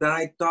me that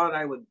I thought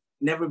I would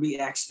never be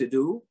asked to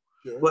do.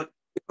 Sure. But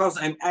because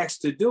I'm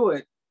asked to do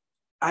it,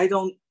 I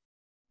don't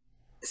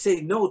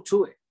say no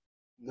to it.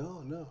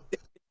 No.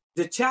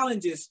 The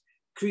challenges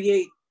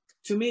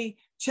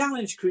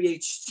challenge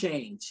creates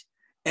change.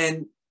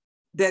 And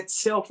that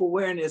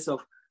self-awareness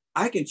of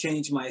I can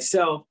change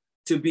myself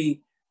to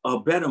be a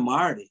better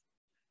Marty.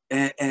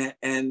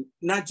 And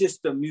not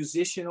just a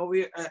musician over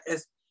here.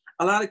 As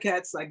a lot of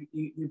cats, like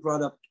you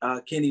brought up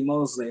Kenny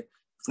Mosley,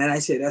 and I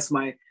said that's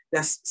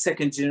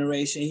second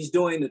generation. He's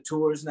doing the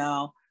tours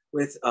now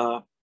with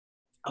a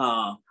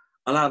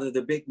lot of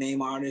the big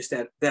name artists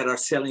that are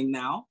selling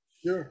now.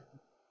 Sure.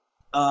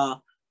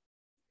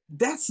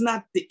 That's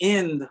not the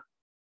end,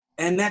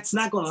 and that's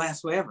not going to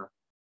last forever.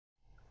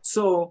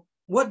 So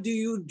what do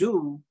you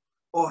do,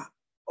 or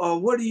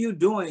what are you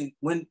doing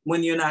when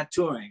you're not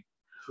touring?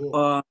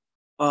 Sure.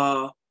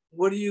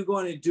 What are you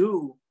going to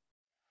do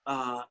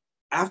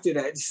after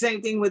that?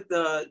 Same thing with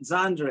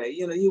Zandre.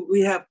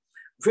 We have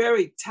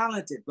very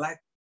talented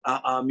Black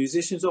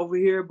musicians over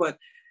here, but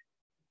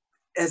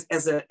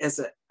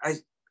the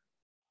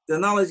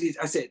analogy,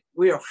 I said,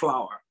 we're a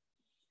flower,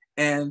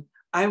 and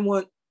I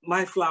want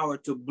my flower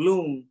to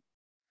bloom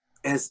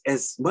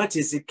as much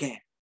as it can.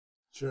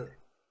 Sure.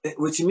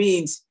 Which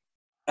means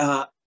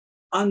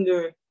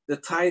under the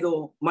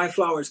title, my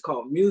flower is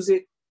called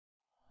music.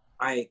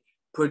 I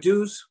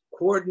produce,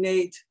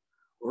 coordinate,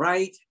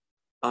 write,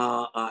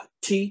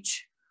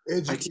 teach,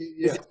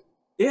 educate,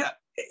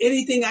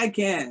 anything I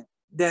can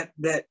that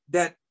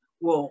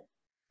will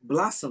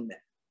blossom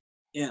that,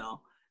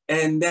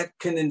 and that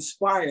can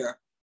inspire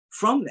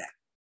from that.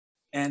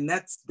 And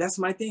that's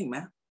my thing,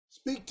 man.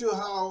 Speak to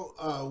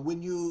how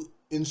when you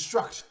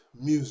instruct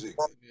music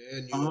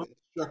and you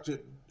instruct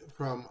it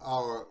from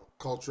our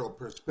cultural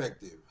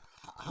perspective,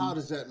 how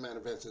does that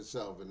manifest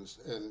itself? And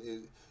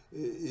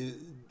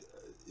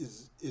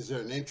is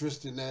there an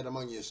interest in that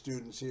among your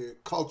students here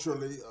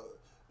culturally?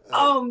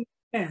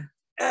 Man.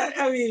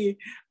 I mean,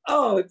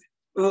 well,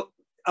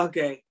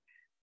 okay.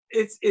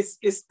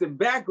 It's the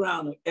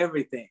background of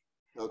everything.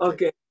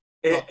 Okay.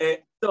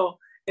 So,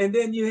 and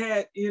then you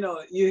had,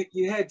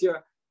 you had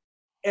your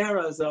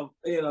eras of,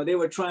 they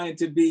were trying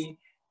to be,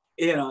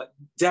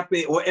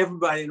 Japanese, or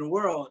everybody in the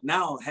world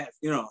now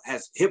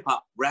has hip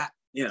hop, rap,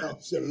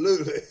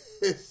 Absolutely.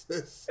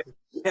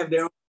 have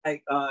their own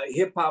like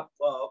hip hop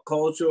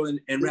culture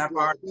and rap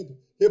art.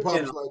 Hip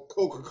hop's like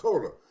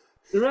Coca-Cola.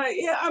 Right.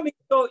 Yeah. I mean,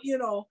 so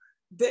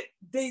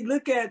they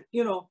look at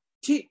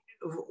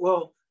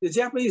well, the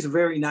Japanese are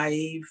very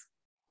naive.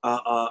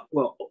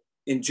 Well,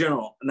 in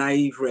general,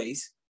 naive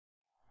race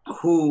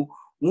who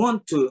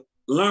want to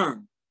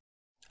learn.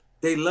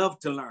 They love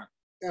to learn.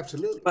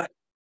 Absolutely. But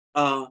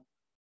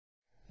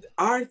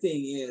our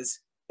thing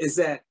is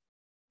that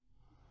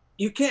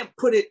you can't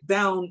put it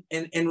down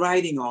in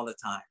writing all the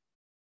time.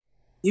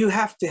 You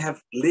have to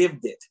have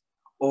lived it.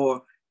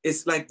 Or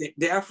it's like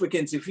the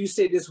Africans, if you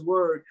say this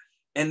word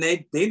and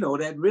they know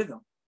that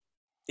rhythm,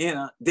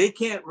 they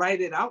can't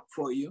write it out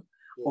for you,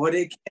 or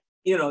they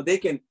can't, they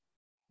can.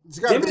 It's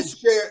got to be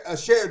a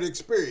shared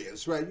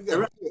experience, right? You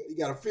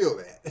got to feel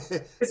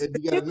that,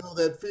 and you got to know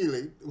that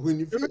feeling when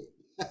you feel it.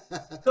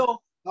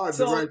 Hard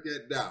to write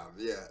that down.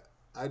 Yeah,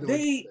 I know.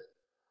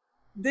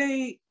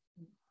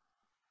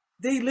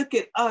 They look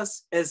at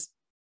us as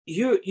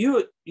you're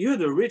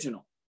the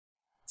original.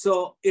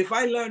 So if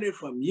I learn it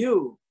from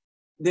you,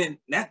 then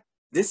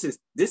this is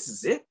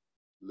it.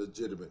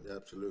 Legitimate,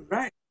 absolutely.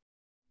 Right.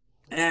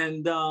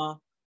 And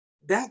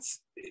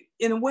that's,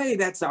 in a way,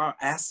 that's our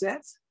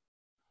assets.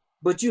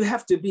 But you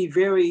have to be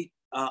very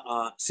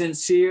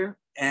sincere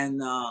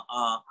and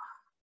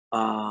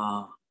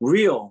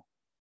real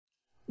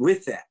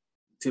with that.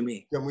 to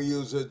me. Can we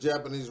use a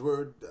Japanese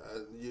word?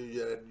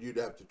 You'd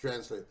have to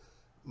translate.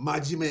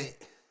 Majime.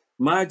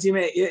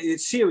 Majime,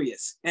 it's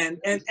serious. And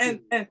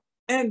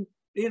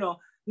you know,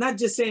 not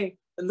just saying,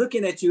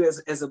 looking at you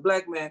as a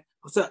black man.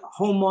 So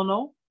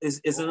homono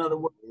is another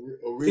word.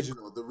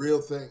 Original, the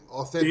real thing,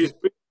 authentic.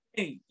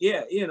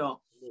 Yeah, you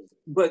know.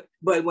 But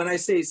when I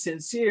say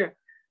sincere,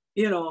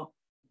 you know,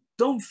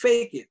 don't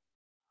fake it.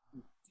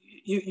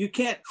 You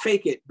can't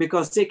fake it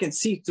because they can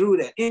see through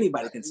that.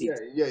 Anybody can see.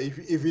 Yeah.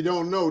 If you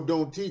don't know,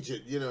 don't teach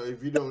it. You know,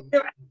 if you don't,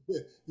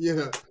 you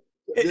know,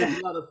 there's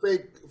a lot of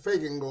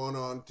faking going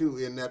on too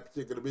in that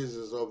particular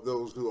business of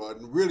those who are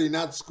really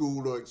not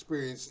schooled or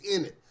experienced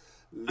in it.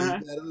 Leave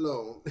that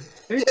alone,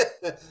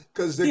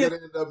 because they're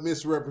gonna end up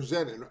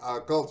misrepresenting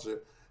our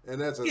culture, and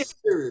that's a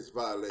serious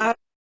violation.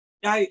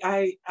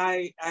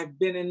 I've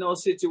been in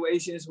those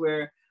situations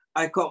where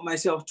I caught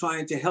myself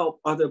trying to help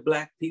other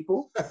black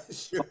people,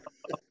 Sure.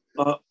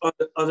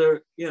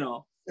 other you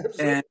know,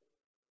 Absolutely.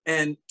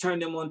 and turn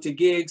them onto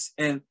gigs,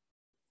 and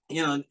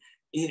you know,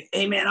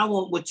 hey man, I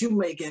want what you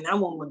making, I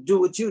want to do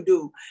what you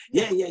do,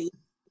 yeah.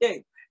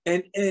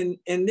 And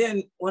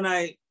then when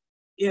I,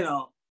 you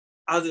know,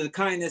 out of the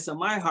kindness of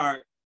my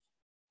heart,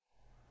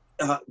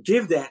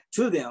 give that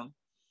to them,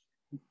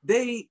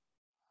 they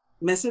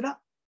mess it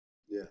up.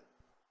 Yeah.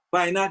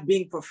 By not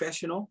being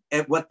professional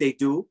at what they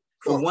do,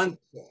 for one,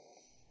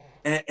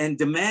 and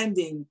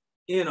demanding,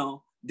 you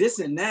know, this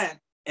and that,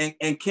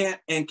 and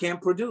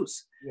can't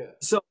produce. Yeah.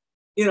 So,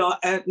 you know,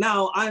 and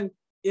now I'm,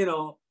 you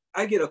know,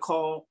 I get a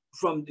call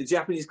from the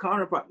Japanese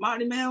counterpart,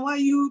 Marty, man, why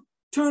you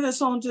turn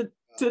us on to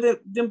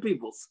them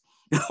peoples?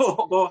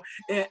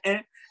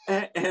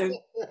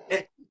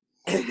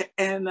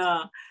 and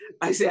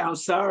I say, I'm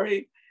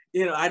sorry,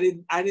 you know, I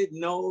didn't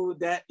know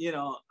that, you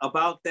know,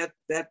 about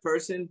that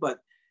person, but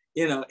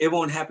you know, it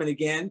won't happen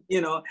again,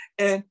 you know.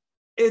 And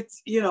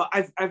it's, you know,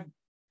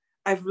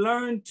 I've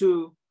learned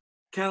to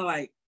kind of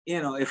like,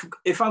 you know,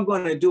 if I'm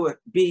going to do it,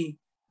 be,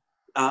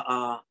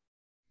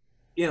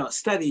 you know,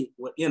 study,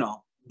 you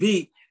know,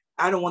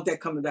 I don't want that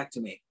coming back to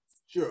me.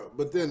 Sure,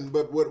 but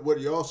what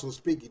you're also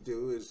speaking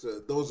to is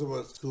those of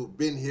us who've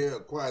been here,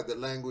 acquired the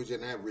language,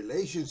 and have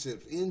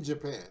relationships in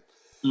Japan.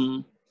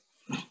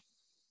 Mm-hmm.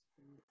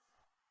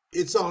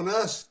 It's on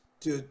us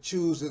to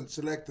choose and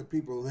select the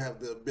people who have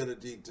the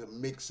ability to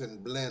mix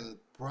and blend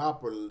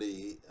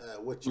properly.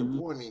 What you're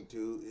pointing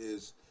to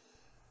is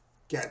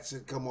cats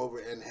that come over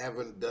and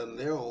haven't done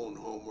their own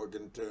homework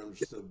in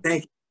terms of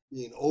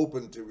being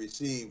open to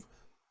receive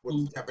what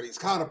the Japanese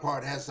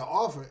counterpart has to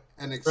offer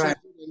and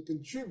accept it and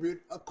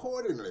contribute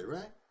accordingly,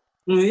 right?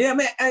 Yeah,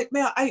 man.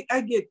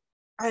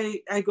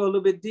 I go a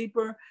little bit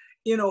deeper.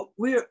 You know,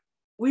 we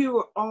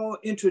were all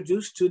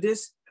introduced to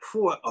this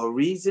for a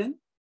reason.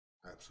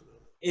 Absolutely.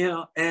 You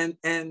know,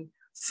 and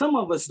some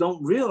of us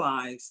don't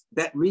realize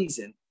that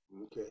reason.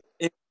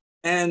 Okay.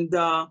 And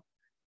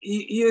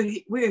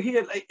we're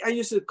here, like I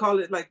used to call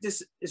it, like,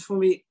 this is, for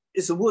me,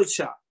 it's a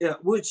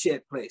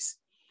woodshed place.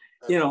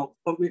 You know,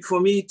 for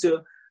me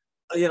to,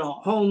 you know,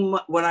 hone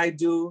what I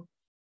do,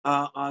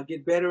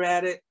 get better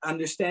at it,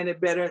 understand it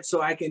better,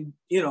 so I can,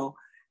 you know,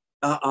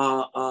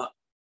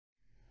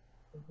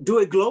 do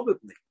it globally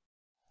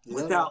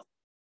without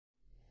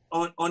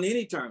on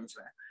any terms,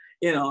 man.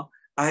 You know,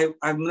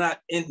 I'm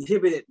not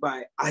inhibited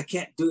by, I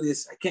can't do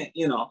this, I can't,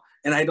 you know,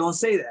 and I don't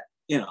say that,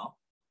 you know,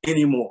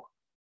 anymore.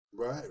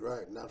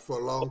 Right. Not for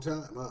a long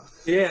time, huh?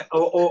 Yeah,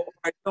 or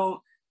I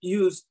don't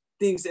use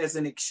things as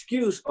an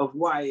excuse of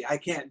why I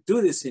can't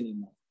do this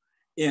anymore.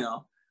 You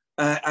know,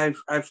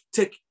 I've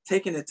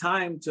taken the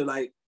time to,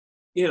 like,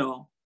 you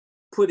know,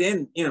 put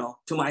in, you know,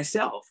 to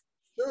myself,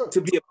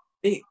 to be a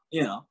me,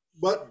 you know.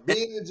 But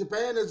being in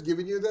Japan has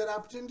given you that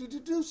opportunity to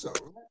do so,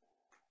 right?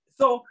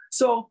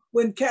 So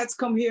when cats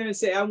come here and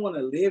say, I want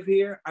to live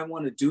here, I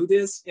want to do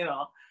this, you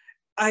know,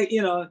 I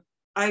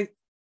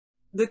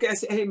look at,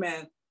 say, hey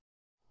man,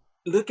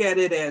 look at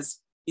it as,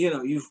 you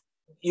know,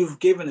 you've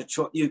given a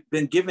choice, you've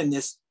been given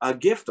this a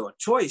gift or a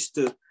choice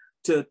to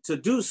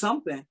do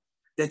something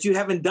that you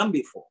haven't done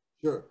before.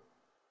 Sure.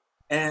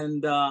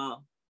 And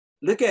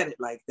look at it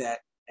like that,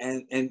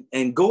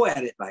 and go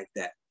at it like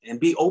that, and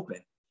be open.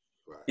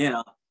 Right. You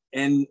know,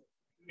 and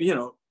you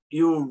know,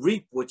 you'll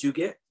reap what you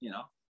get, you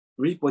know.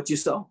 Reap what you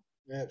sow.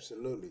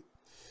 Absolutely.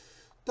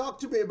 Talk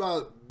to me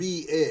about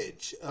Be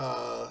Edge.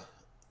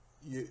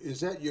 Is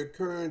that your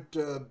current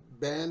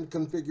band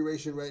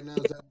configuration right now?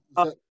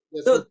 That's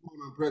what's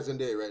going on present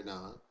day right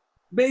now, huh?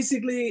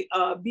 Basically,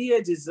 Be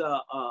Edge is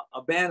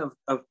a band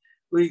of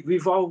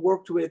we've all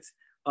worked with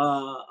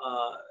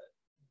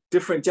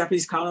different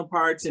Japanese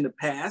counterparts in the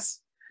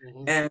past,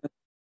 and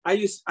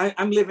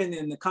I'm living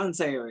in the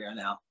Kansai area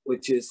now,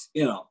 which is,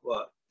 you know,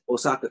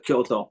 Osaka,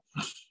 Kyoto,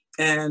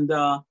 and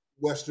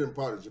western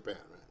part of Japan,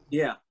 right?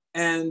 Yeah.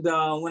 And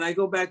when I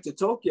go back to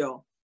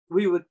Tokyo,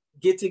 we would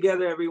get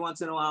together every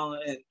once in a while,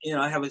 and, you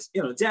know, I have a,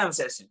 you know, jam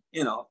session,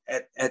 you know,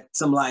 at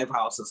some live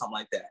house or something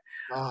like that.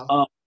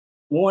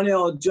 Warren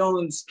L.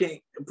 Jones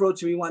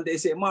approached me one day,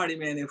 said, Marty,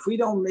 man, if we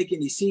don't make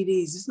any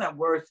CDs, it's not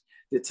worth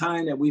the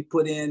time that we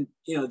put in,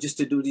 you know, just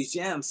to do these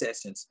jam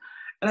sessions.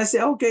 And I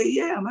said, okay,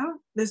 yeah, man,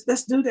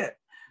 let's do that.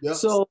 Yep.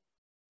 So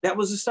that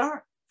was the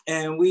start.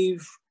 And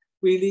we've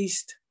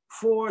released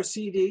 4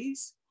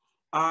 CDs.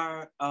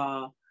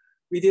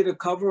 We did a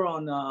cover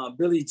on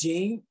Billie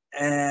Jean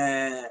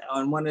and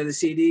on one of the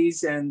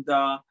CDs, and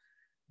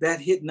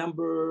that hit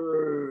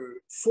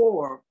number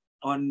 4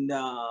 on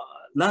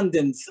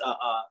London's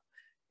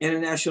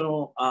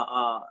international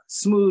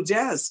smooth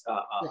jazz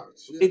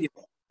radio.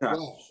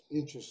 Wow,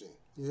 interesting.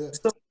 Yeah.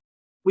 So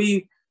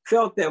we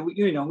felt that we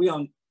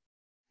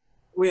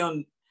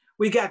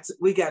got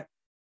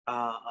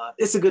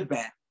it's a good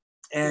band,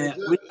 and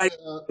we like.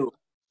 As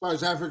far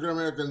as African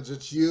Americans,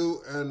 it's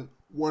you and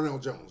Warren L.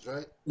 Jones,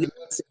 right?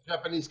 Yes.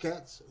 Japanese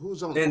cats.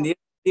 Who's on? And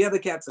the other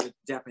cats are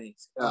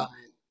Japanese.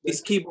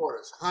 These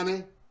keyboards,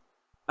 Honey.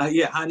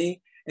 Yeah,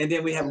 Honey, and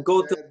then we have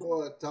Goto.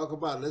 Talk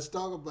about it. Let's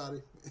talk about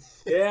it.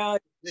 Yeah,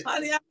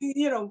 Honey. I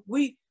mean,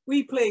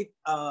 we played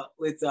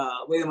with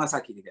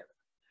Masaki together.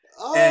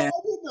 Oh, and I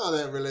didn't know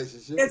that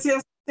relationship. It's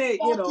just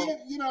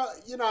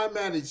I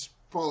managed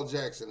Paul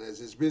Jackson as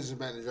his business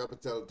manager up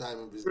until the time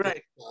of his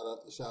death.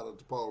 Shout out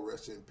to Paul,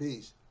 rest in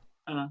peace.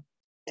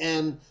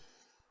 And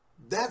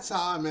that's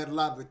how I met a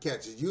lot of the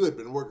cats that you had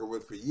been working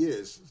with for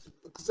years,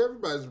 because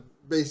everybody's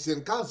based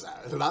in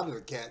Kansai. A lot of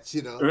the cats,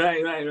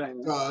 Right.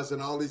 Cause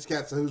and all these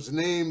cats whose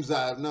names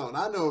I've known.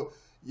 I know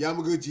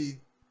Yamaguchi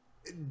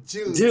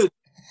June.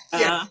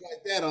 Like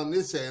that on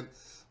this end,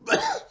 but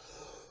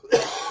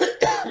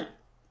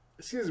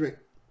excuse me,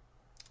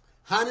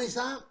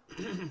 Hani-san.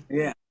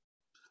 Yeah,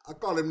 I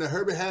call him the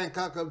Herbie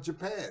Hancock of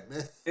Japan,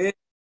 man.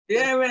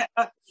 Yeah,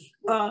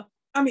 man.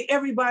 I mean,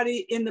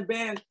 everybody in the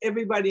band,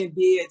 everybody in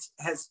DH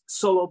has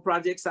solo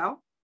projects out.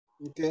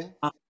 Okay.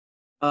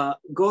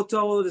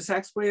 Goto, the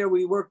sax player,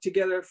 we worked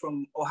together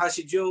from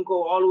Ohashi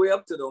Junko all the way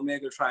up to the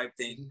Omega Tribe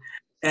thing,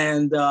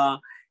 and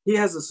he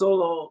has a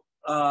solo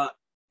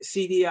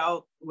CD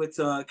out with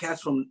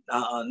cats from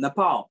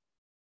Nepal.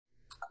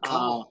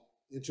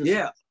 Interesting.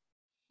 Yeah.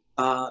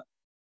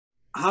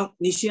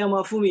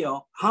 Nishiyama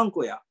Fumio,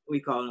 Hankoya, we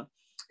call him.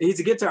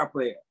 He's a guitar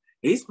player.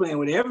 He's playing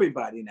with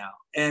everybody now.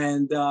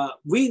 And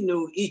we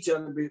knew each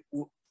other.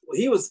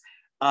 He was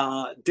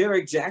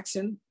Derek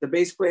Jackson, the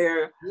bass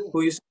player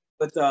who used to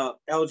with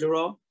El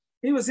Giro.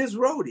 He was his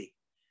roadie.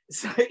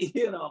 So,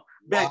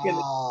 back in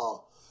the...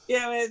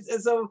 Yeah, man.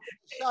 And so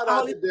shout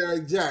out to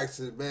Derek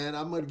Jackson, man.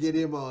 I'm gonna get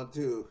him on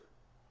too.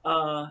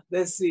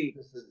 Let's see.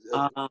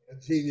 A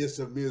genius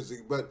of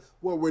music. But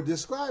what we're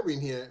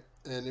describing here,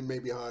 and it may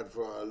be hard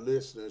for our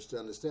listeners to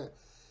understand,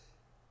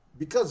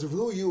 because of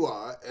who you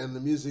are and the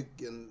music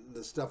and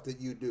the stuff that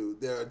you do,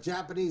 there are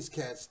Japanese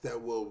cats that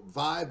will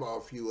vibe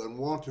off you and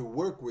want to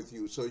work with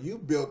you. So you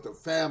built a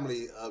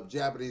family of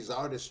Japanese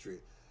artistry,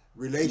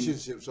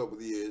 relationships over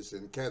the years,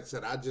 and cats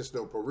that I just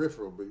know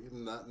peripheral, but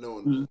not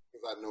knowing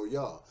because I know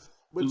y'all.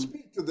 But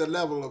speak to the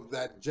level of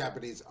that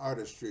Japanese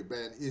artistry,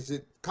 man. Is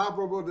it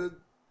comparable to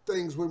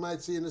things we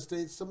might see in the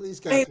States? Some of these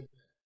cats.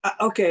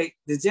 Okay,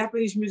 the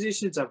Japanese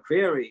musicians are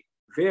very,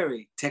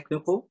 very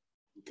technical.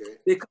 Okay.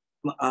 They come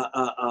from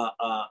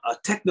a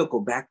technical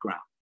background,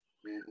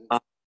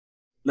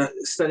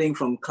 studying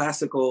from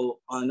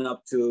classical on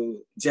up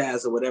to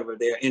jazz or whatever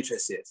their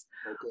interest is.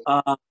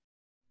 Okay.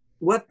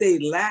 What they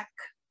lack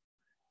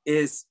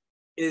is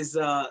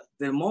the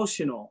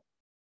emotional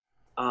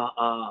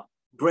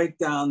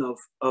breakdown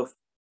of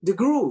the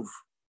groove.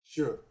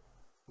 Sure.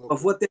 Okay.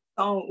 Of what they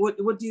song.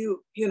 What do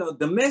you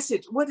the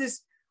message?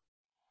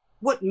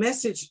 What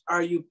message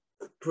are you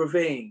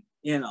purveying?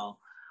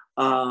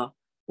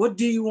 What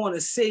do you want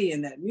to say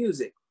in that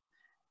music?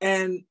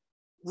 And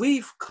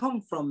we've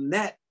come from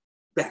that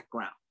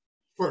background.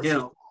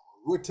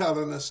 We're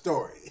telling a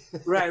story.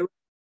 Right.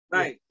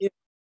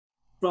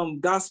 From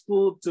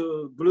gospel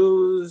to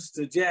blues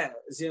to jazz,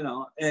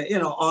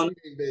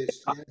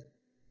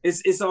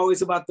 it's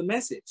always about the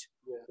message.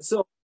 Yeah.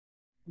 So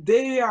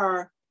they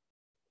are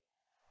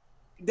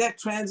that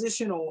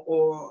transition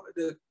or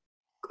the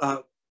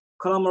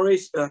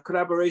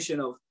collaboration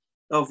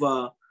of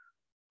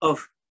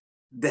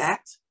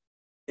that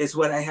is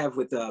what I have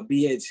with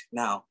BH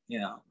now.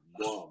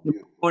 Wow,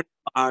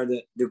 are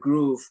the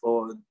groove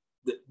or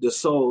the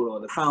soul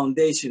or the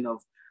foundation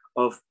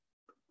of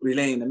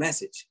relaying the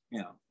message.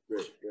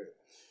 Great.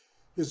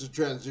 Here's a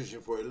transition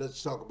for you.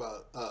 Let's talk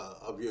about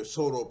of your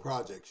solo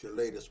projects, your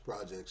latest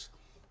projects.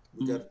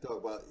 We got to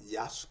talk about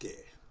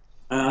Yasuke.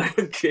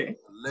 Okay.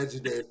 A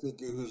legendary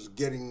figure who's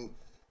getting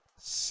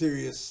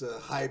serious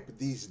hype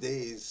these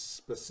days,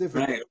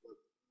 specifically. Right.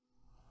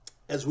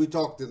 As we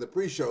talked in the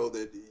pre-show,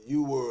 that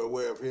you were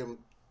aware of him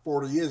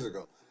 40 years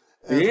ago.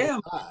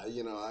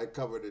 I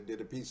covered and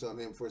did a piece on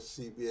him for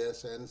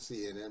CBS and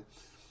CNN.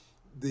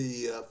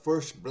 The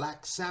first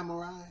black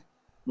samurai.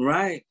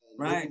 Right.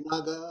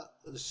 Nobunaga,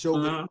 the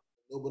shogun,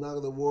 Nobunaga,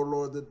 the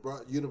warlord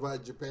that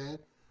unified Japan.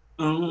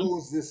 Who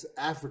was this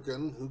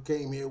African who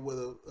came here with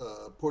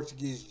a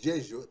Portuguese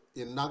Jesuit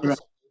in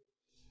Nagasaki?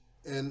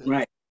 And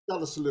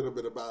tell us a little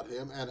bit about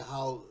him and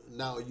how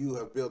now you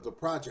have built a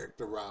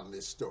project around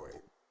this story.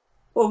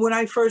 Well, when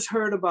I first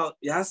heard about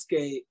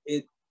Yasuke,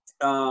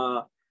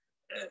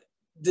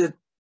 the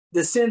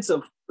the sense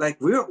of like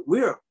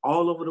we're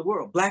all over the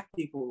world. Black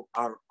people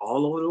are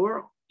all over the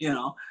world, you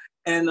know,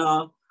 and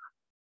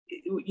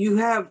you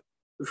have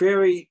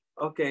very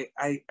okay.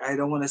 I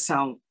don't want to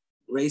sound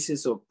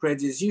racist or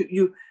prejudiced.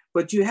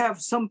 But you have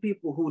some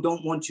people who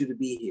don't want you to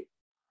be here,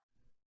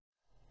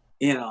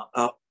 you know,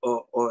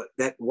 or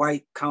that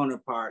white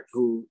counterpart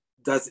who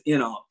does, you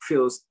know,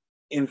 feels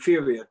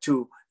inferior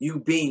to you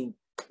being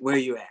where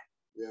you're at.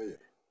 Yeah, yeah.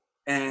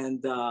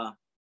 And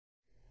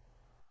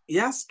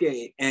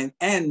Yasuke and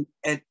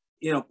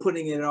you know,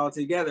 putting it all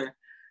together,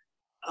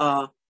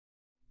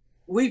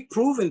 we've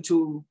proven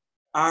to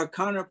our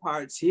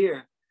counterparts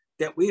here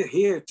that we're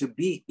here to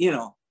be, you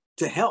know,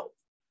 to help,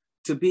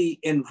 to be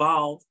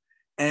involved,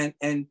 and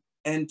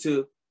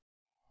to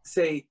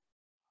say,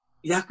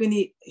 役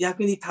に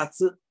立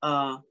つ,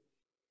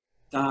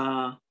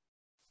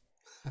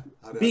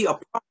 be a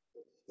part.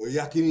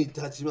 役に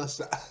立ちまし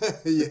た。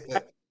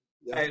Yeah.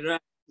 Right,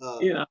 right.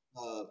 You know.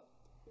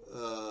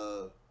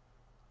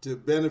 To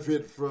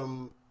benefit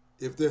from,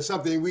 if there's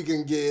something we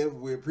can give,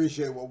 we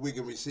appreciate what we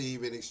can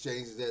receive in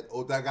exchange. That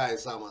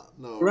otagai-sama.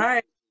 No.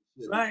 Right,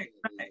 right,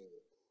 right.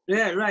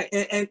 Yeah, right.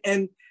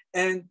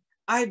 And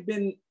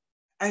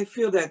I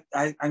feel that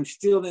I'm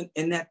still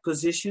in that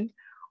position,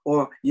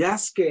 or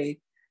Yasuke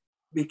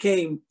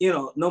became, you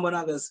know,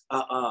 Nobunaga's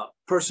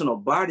personal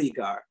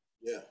bodyguard.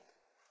 Yeah.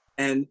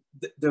 And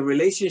the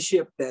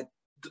relationship that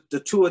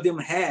the two of them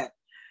had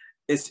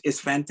is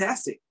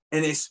fantastic.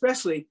 And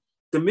especially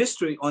the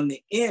mystery on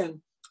the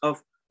end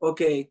of,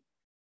 okay,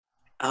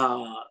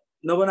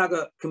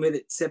 Nobunaga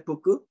committed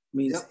seppuku,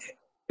 means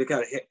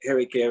because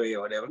harikari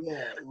or whatever.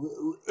 Yeah,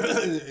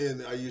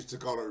 and I used to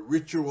call it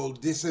ritual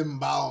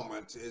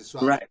disembowelment. Is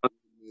right.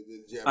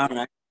 All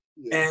right.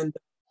 Yeah.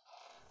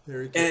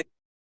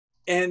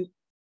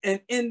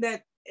 And in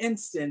that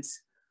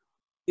instance,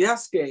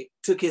 Yasuke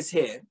took his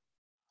head,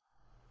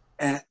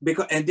 and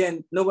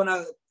then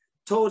Nobunaga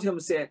told him,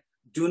 said,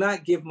 "Do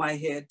not give my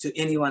head to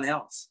anyone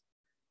else,"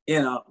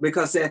 you know,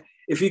 because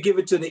if you give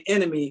it to the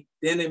enemy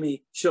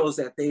shows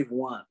that they've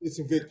won. It's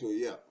a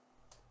victory, yeah.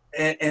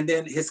 And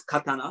then his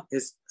katana,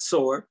 his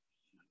sword,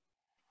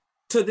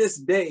 to this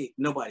day,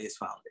 nobody has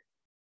found it.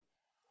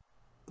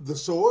 The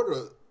sword,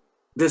 or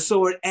the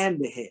sword and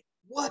the head.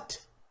 What?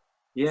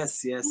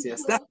 Yes.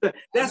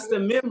 That's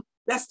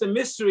the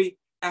mystery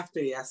after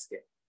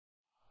Yasuke.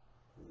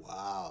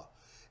 Wow.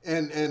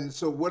 And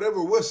so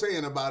whatever we're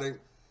saying about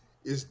it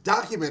is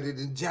documented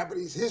in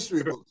Japanese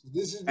history books.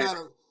 This is not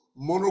a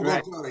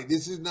monogatari. Right.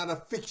 This is not a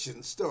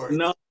fiction story.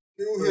 No.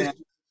 True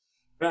history.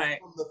 Right.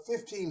 From the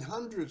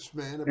 1500s,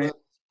 man, about his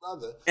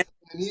brother. And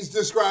he's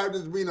described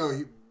as, you know,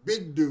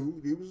 big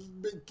dude. He was a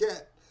big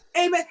cat.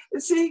 Hey, man,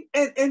 see,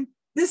 and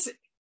this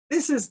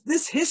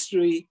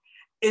history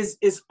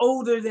is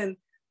older than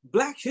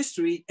Black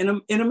history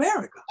in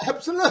America.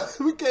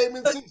 Absolutely. We came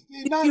in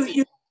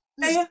 1690.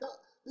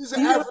 These are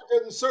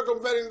Africans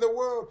circumventing the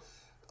world.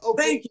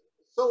 Okay. Thank you.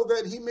 So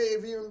that he may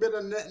have even been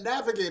a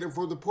navigator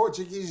for the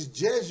Portuguese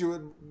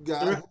Jesuit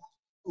guy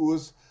who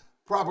was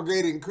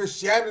propagating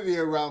Christianity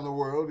around the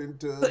world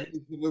into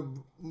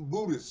the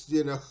Buddhists,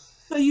 you know.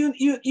 So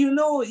you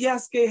know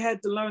Yasuke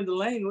had to learn the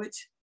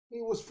language.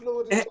 He was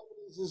fluent in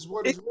Japanese, is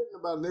what is written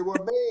about. And they were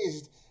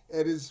amazed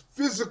at his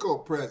physical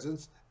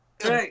presence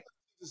and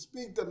to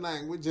speak the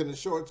language in a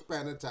short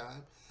span of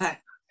time.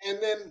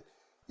 And then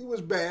he was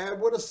bad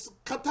with a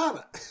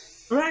katana.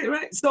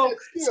 Right. So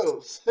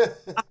skills.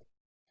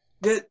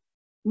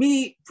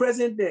 Me,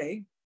 present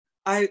day,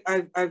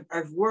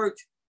 I've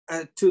worked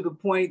to the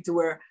point to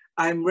where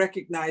I'm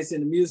recognized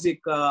in the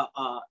music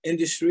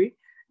industry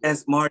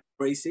as Marty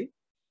Bracey,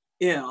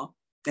 you know,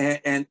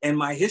 and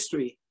my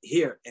history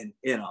here, and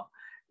you know,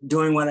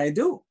 doing what I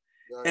do,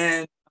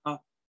 and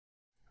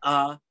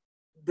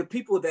the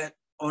people that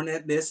on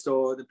that list,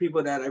 or the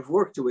people that I've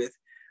worked with,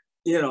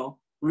 you know,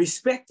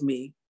 respect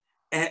me,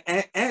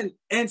 and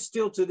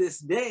still to this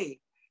day,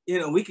 you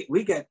know,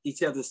 we got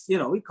each other's, you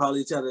know, we call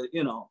each other,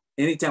 you know,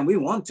 anytime we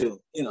want to,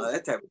 you know,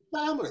 that type of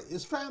family.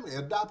 It's family,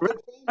 adopted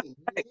family.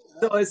 Right.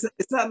 So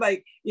it's not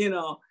like, you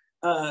know,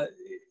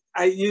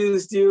 I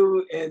used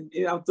you and,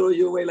 you know, I'm throwing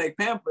you away like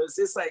Pampers.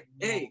 It's like,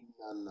 hey,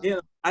 you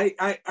know,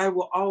 I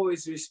will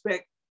always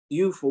respect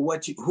you for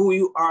who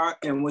you are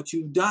and what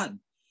you've done.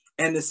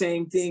 And the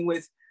same thing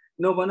with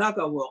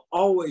Nobunaga will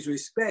always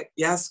respect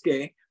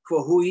Yasuke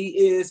for who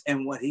he is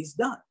and what he's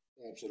done.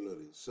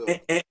 Absolutely. So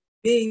and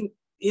being,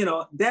 you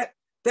know, that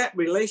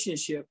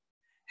relationship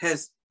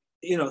has,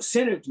 you know,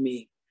 centered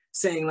me,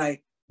 saying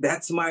like,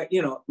 that's my,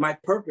 you know, my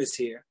purpose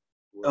here,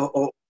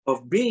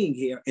 of being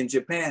here in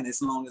Japan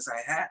as long as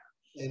I have.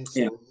 And so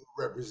you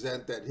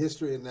represent that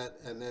history and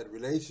that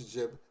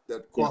relationship,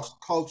 that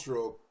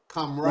cross-cultural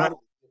camaraderie,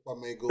 if I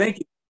may go. Thank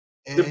you.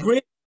 And, the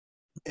bridge,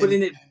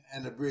 putting it.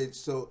 And the bridge.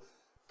 So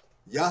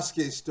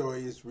Yasuke's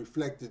story is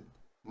reflected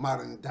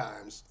modern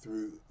times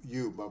through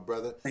you, my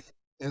brother.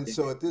 And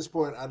so at this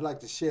point, I'd like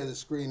to share the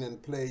screen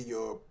and play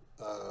your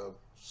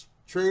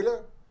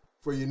trailer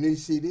for your new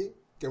CD.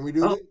 Can we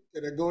do that?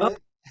 Can I go there?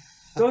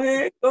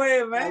 Go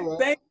ahead, man.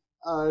 Right.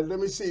 Let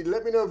me see.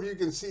 Let me know if you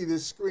can see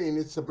this screen.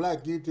 It's a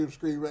black YouTube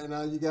screen right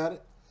now. You got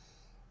it?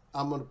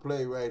 I'm going to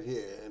play right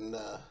here, and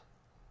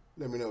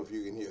let me know if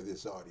you can hear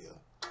this audio.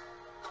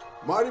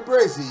 Marty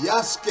Bracey,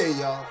 Yasuke,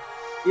 y'all.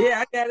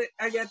 Yeah, I got it.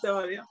 I got the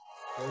audio.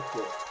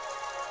 Okay.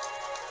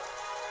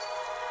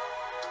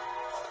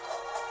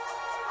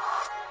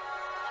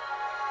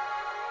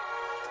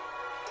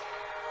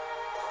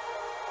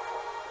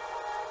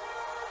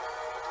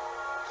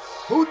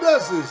 Who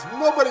does this?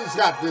 Nobody's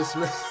got this,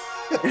 man.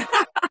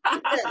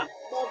 Yeah,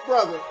 my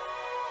brother.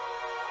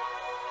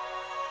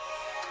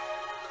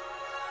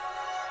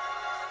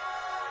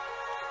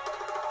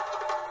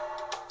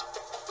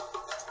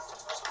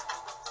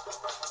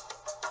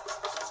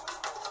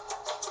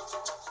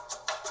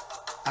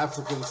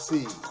 African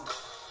Seed.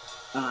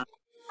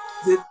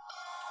 The,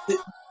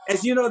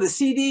 as you know, the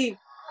CD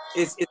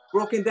is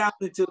broken down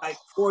into like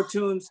 4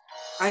 tunes.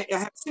 I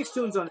have 6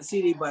 tunes on the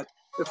CD, but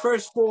the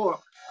first 4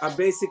 are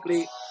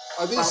basically.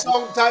 Are these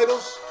song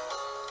titles?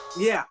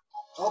 Yeah.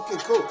 Okay,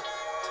 cool.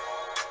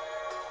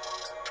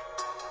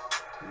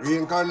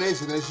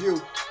 Reincarnation, that's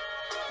you.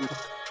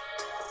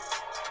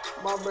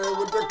 My man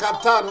with the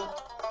katana.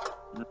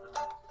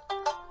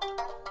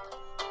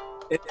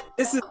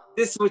 This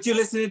is what you're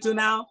listening to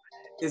now.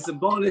 It's a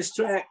bonus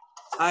track.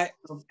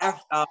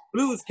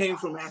 Blues came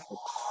from Africa.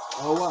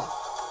 Oh wow.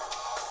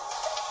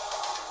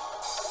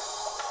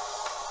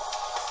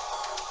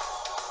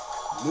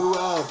 New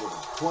album,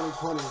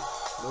 2020,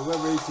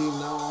 November 18,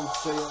 now on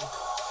sale.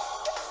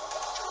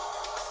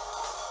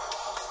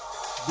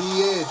 The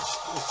Edge,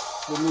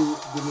 it's the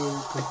new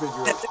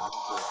configuration.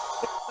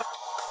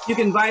 You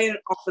can buy it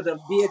off of the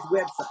Edge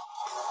website.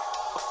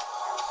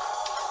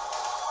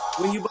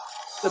 When you buy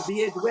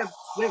the Edge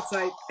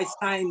website, I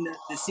sign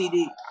the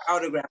CD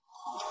autograph.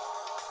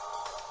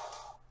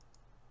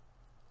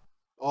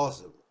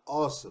 Awesome,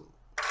 awesome.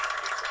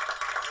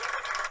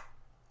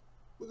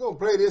 We're gonna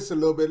play this a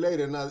little bit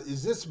later. Now,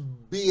 is this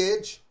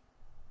B-Edge?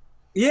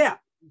 Yeah.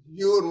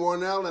 You and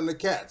Warnell and the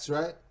Cats,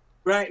 right?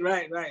 Right.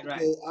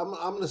 Okay, I'm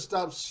gonna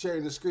stop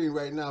sharing the screen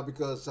right now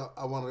because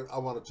I want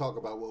to talk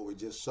about what we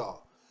just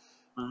saw.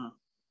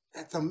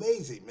 That's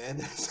amazing, man.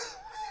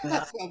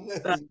 That's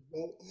amazing,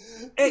 man.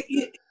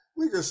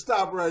 We can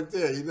stop right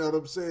there. You know what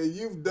I'm saying?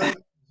 You've done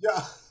the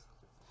job.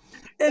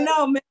 And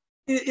now, man,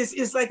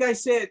 it's like I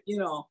said, you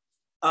know,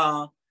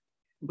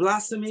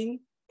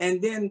 blossoming,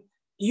 and then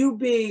you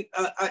being.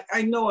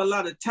 I know a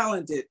lot of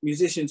talented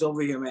musicians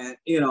over here, man.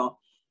 You know,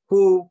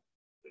 who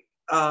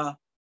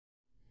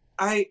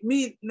I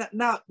meet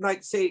not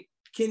like say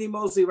Kenny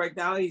Mosley right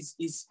now.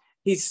 He's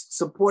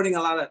supporting a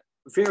lot of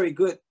very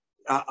good,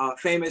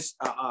 famous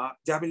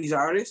Japanese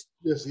artists.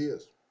 Yes, he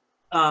is.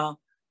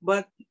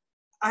 But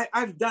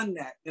I've done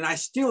that, and I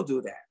still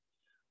do that.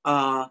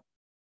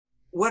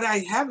 What I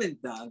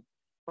haven't done,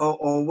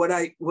 or what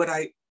I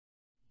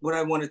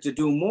wanted to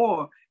do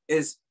more,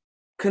 is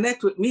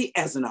connect with me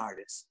as an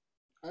artist.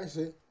 I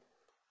see.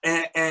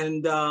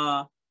 And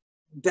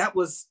that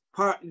was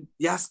part.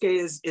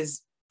 Yasuke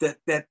is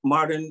that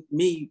modern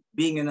me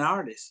being an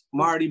artist.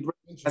 Marty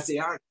Bracey as the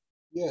artist.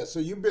 Yeah,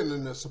 so you've been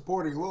in a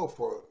supporting role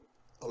for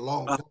a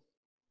long time.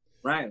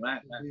 Right.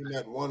 Being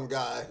that one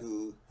guy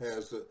who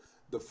has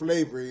the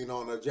flavoring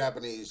on a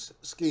Japanese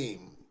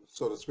scheme,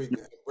 so to speak,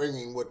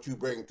 bringing what you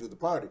bring to the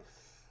party.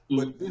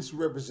 But this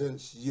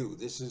represents you.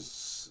 This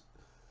is.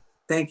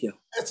 Thank you.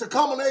 It's a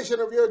combination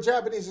of your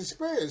Japanese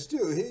experience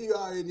too. Here you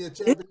are in your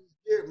Japanese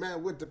gear,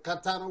 man, with the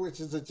katana, which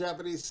is a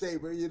Japanese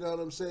saber. You know what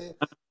I'm saying?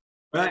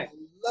 Right.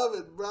 I love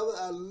it, brother.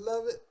 I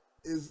love it.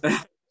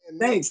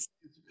 Thanks.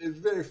 It's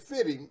very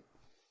fitting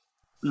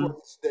for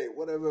this day.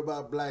 Whatever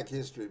about Black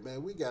history,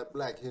 man. We got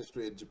Black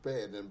history in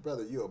Japan, and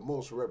brother, you are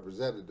most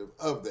representative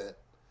of that.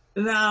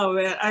 No,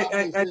 man.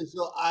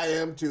 I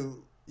am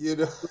too. You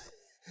know.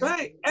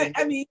 Right.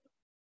 I mean,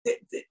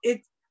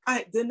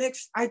 I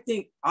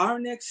think our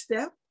next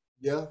step.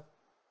 Yeah.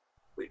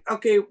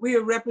 Okay, we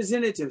are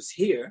representatives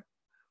here,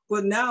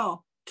 but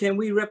now can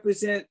we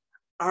represent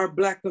our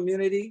Black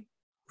community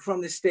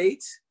from the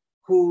States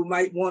who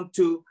might want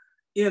to,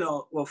 you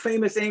know, well,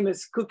 Famous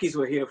Amos Cookies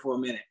were here for a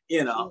minute,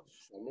 you know,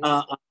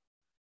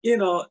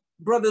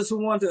 brothers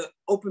who want to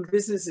open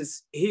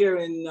businesses here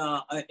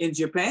in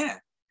Japan.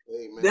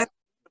 Amen. That,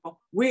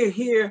 we're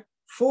here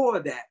for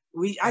that.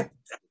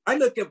 I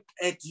look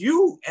at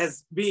you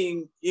as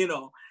being, you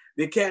know,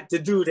 the cat to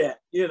do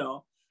that, you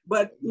know.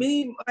 But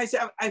me,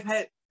 myself,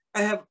 I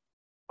have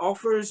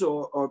offers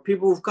or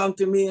people who've come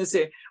to me and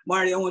say,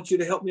 Marty, I want you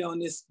to help me on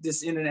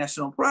this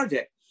international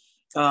project.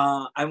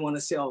 I want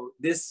to sell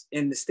this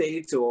in the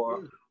States,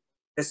 or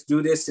let's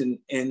do this in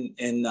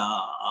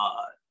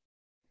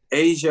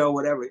Asia or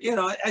whatever. You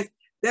know,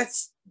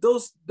 that's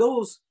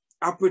those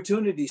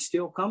opportunities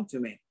still come to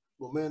me.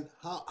 Well, man,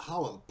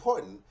 how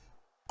important.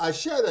 I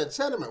share that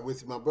sentiment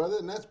with you, my brother,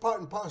 and that's part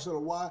and parcel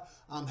of why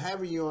I'm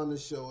having you on the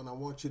show, and I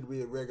want you to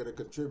be a regular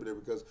contributor,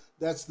 because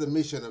that's the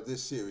mission of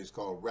this series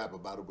called Rap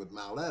About It with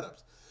Mal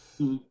Adams.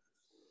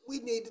 We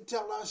need to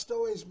tell our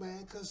stories,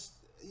 man, because,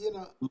 you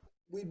know,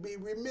 we'd be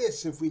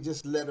remiss if we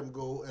just let them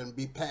go and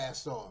be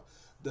passed on.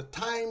 the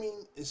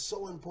timing is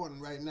so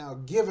important right now,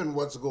 given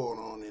what's going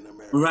on in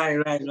America.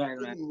 Right.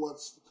 Given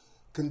what's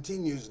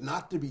continues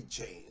not to be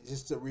changed.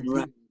 It's a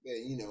repeating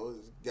thing. You know,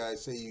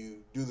 guys say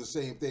you do the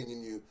same thing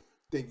and you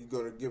think you're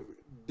going to give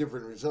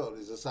different result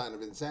is a sign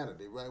of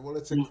insanity, right? Well,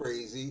 it's a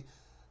crazy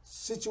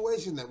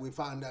situation that we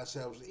find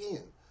ourselves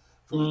in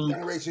from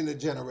generation to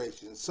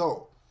generation.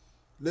 So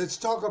let's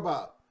talk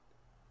about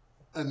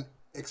an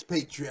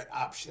expatriate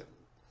option.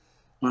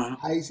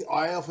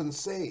 I often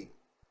say,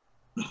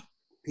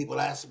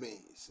 people ask me,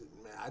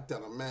 man, I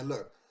tell them, man,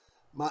 look,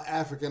 my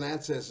African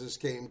ancestors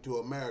came to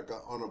America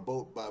on a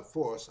boat by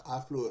force.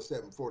 I flew a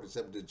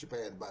 747 to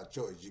Japan by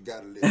choice. You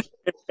got to live.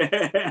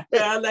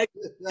 I like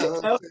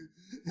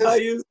how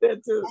you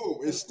said too.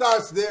 Boom, it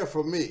starts there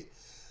for me.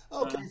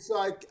 Okay, so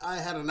I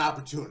had an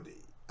opportunity.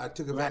 I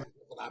took advantage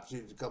of an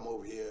opportunity to come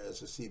over here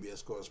as a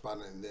CBS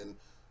correspondent and then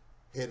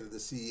headed the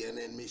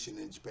CNN mission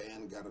in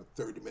Japan, got a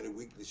 30-minute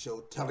weekly show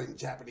telling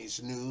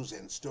Japanese news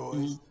and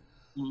stories.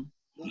 Well,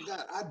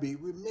 God, I'd be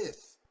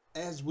remiss,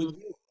 as with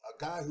you, a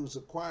guy who's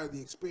acquired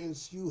the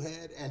experience you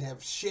had and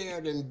have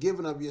shared and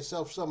given of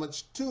yourself so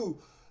much to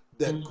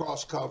that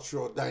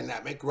cross-cultural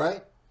dynamic,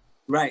 right?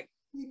 Right.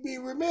 We'd be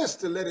remiss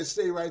to let it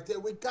stay right there.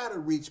 We got to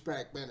reach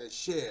back, man, and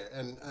share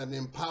and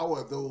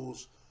empower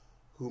those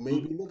who may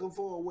be looking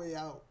for a way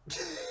out.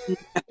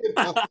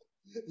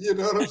 You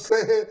know what I'm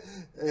saying?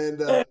 And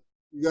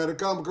you got to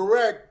come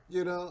correct,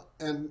 you know,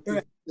 and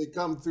if they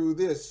come through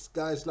this,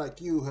 guys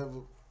like you have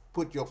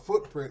put your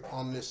footprint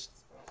on this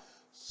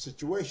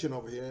situation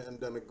over here and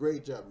done a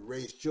great job.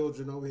 Raised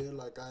children over here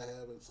like I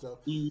have and stuff.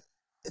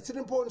 It's an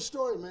important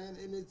story, man,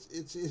 and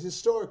it's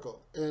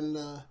historical. And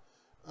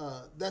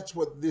that's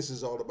what this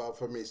is all about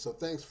for me. So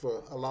thanks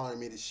for allowing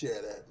me to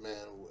share that,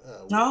 man.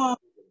 No,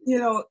 you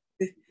know,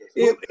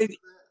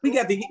 we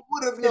got to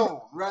would have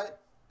known, right?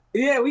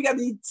 Yeah, we got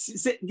to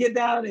get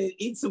down and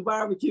eat some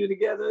barbecue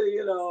together.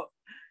 You know.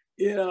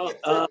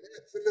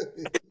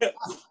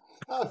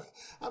 I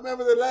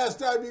remember the last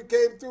time you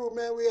came through,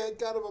 man. We had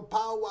kind of a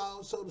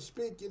powwow, so to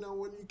speak. You know,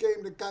 when you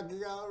came to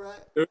Kakiao,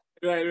 right?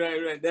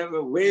 Right. That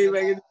was way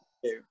back in the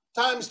day.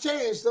 Times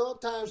change, though.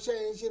 Times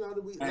change. You know,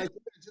 like you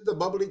mentioned, the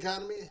bubble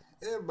economy.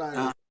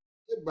 Everybody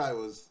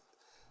was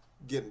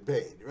getting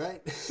paid,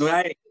 right?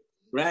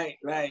 Right.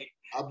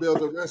 I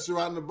built a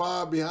restaurant and a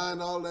bar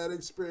behind all that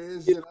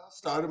experience. You know,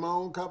 started my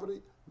own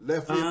company,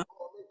 left the employment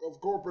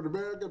of corporate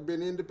America,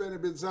 been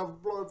independent, been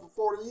self-employed for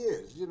 40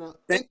 years. You know,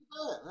 ain't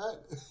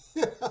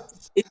bad,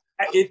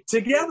 right?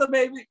 Together,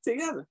 baby,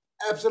 together.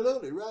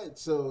 Absolutely right.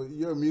 So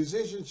your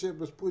musicianship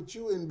has put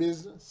you in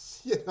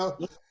business. You know.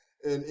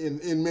 And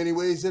in many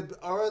ways that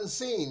are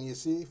unseen, you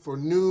see, for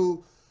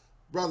new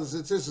brothers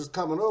and sisters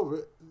coming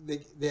over,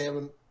 they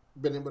haven't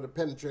been able to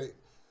penetrate.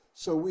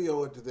 So we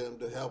owe it to them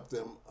to help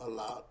them a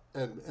lot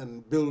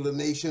and build a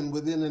nation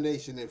within a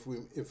nation, if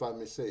I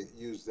may say,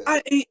 use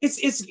that.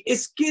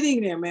 It's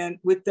getting there, man.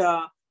 With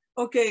you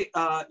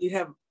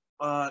have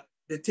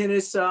the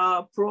tennis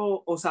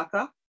pro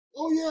Osaka.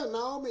 Oh yeah,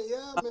 Naomi,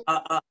 yeah,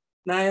 man.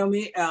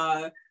 Naomi,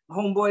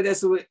 homeboy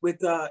that's with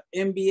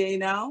NBA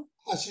now.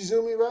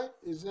 Hashizumi, right?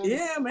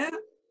 Yeah, man.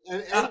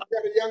 And you got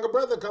a younger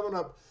brother coming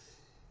up.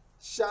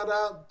 Shout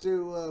out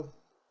to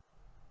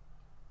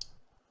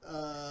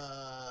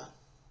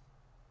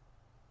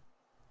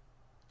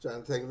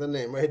trying to think of the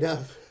name right now.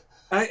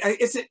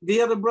 It's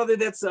the other brother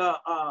that's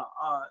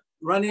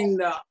running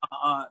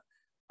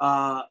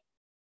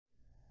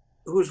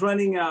who's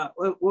running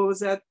what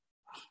was that?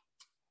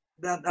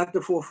 Not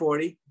the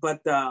 440, but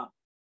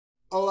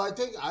oh, I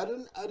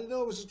didn't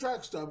know it was a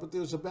track star, but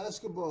there was a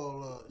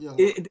basketball young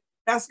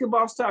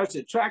basketball star, it's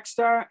a track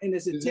star, and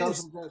it's a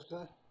tennis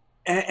star.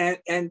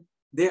 And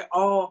they're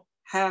all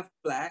half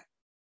black,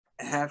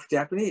 half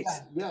Japanese.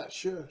 Yeah,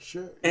 sure.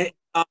 And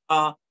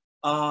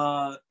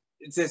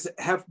it says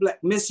half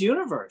black Miss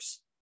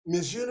Universe.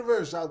 Miss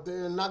Universe out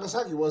there in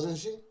Nagasaki, wasn't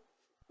she?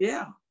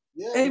 Yeah.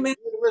 Yeah. Hey, man.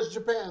 Universe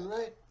Japan,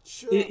 right?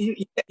 Sure.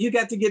 You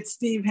got to get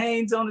Steve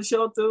Haynes on the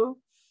show too.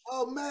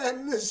 Oh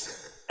man,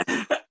 this.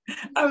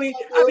 I mean,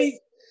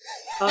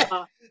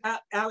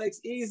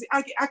 Alex, easy.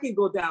 I can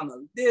go down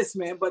on this,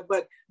 man, but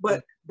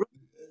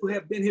who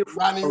have been here for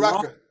Ronnie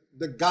Rucker,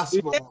 the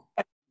gospel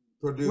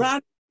producer,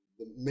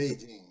 the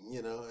amazing,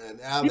 you know,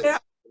 and Alex, a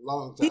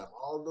long time,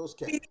 all those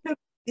cats.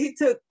 He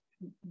took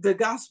the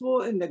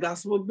gospel and the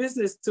gospel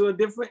business to a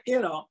different,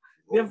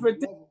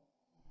 different thing.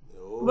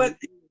 But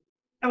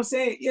I'm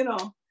saying,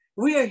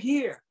 we are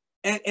here,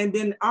 and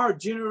then our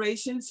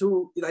generations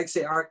who, like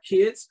say, our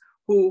kids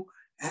who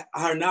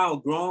are now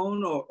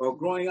grown or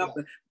growing up.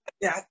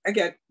 Yeah, I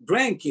got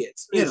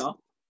grandkids,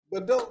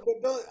 But don't.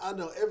 I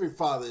know every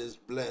father is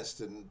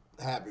blessed and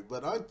happy,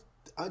 but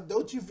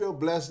don't you feel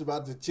blessed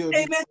about the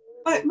children? Hey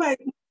man,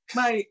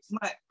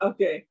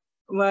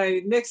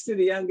 my next to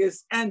the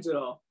youngest,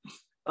 Angelo,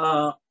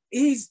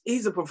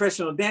 he's a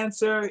professional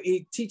dancer.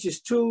 He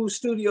teaches 2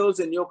 studios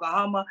in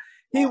Yokohama.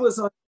 He was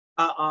on.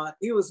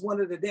 He was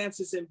one of the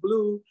dancers in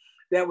blue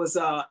that was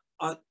at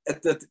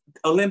the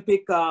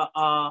Olympic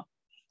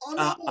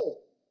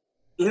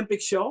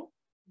Olympic show.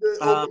 The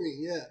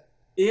opening,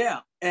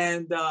 yeah.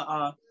 and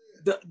the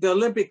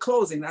Olympic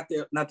closing, not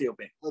the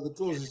opening. Oh, the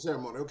closing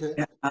ceremony. Okay.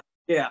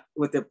 Yeah,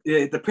 with the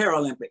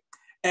Paralympic,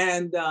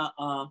 and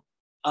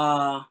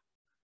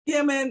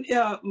yeah, man.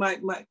 Yeah,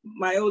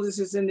 my oldest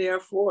is in the Air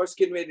Force,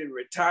 getting ready to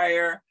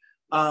retire.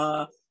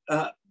 My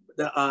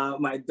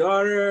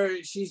daughter,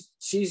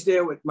 she's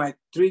there with my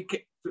three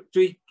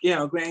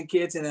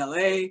grandkids in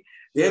LA.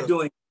 They're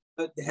doing,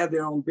 they have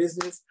their own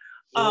business.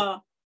 I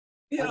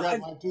got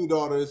my two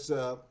daughters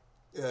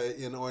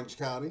in Orange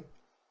County,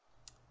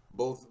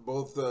 both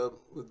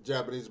with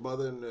Japanese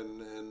mother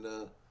and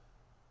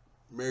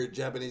married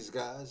Japanese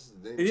guys.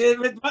 Yeah,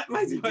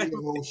 my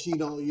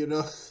Hoshino, you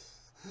know.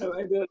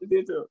 My daughter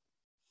did too.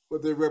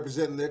 But they're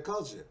representing their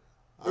culture.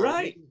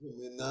 Right.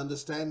 And the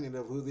understanding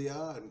of who they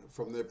are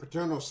from their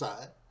paternal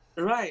side.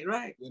 Right.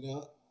 You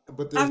know,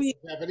 but there's the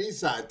Japanese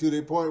side to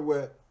the point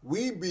where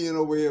we being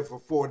over here for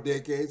 4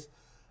 decades,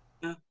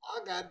 I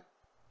got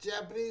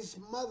Japanese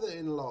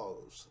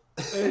mother-in-laws.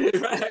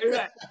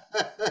 Right.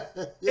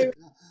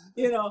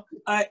 You know,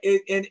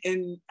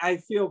 I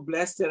feel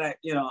blessed that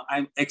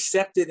I'm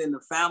accepted in the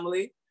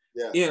family.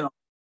 Yeah. You know,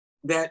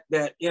 that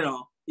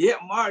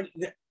Marty,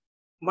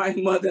 my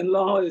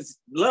mother-in-law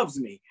loves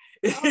me.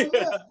 Oh,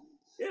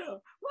 yeah.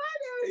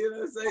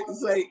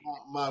 It's like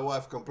my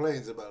wife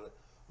complains about it.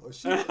 Oh,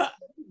 she loves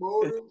me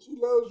more than she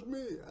loves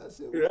me. I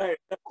said, well, right.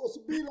 It's supposed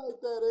to be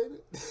like that,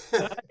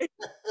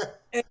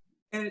 ain't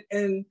it?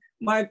 and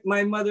my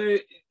mother,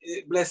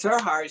 bless her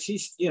heart,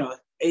 she's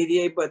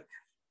 88, but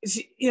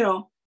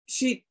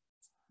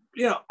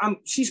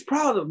she's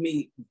proud of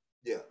me.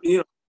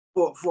 Yeah.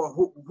 For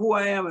who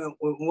I am and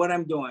what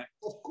I'm doing.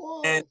 Of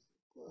course.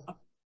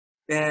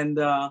 And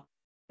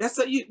that's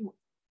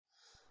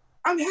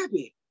I'm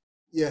happy.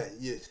 Yeah.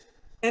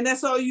 And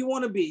that's all you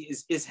want to be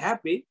is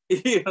happy,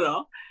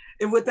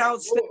 and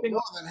without stepping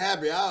more than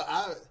happy.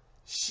 I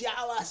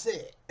shall I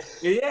say?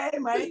 Yeah,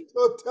 man.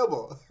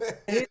 Totemo.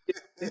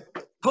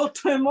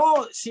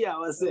 Totemo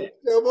shiawase.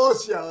 Totemo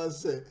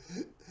shiawase.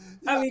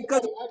 I mean,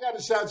 because I got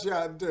to shout you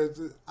out in terms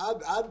of,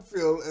 I'd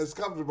feel as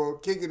comfortable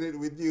kicking it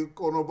with you.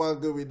 Kono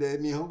bangumi de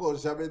Nihongo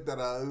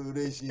shabettara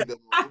ureshii da.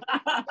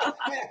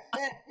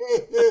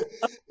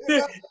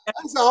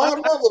 That's a whole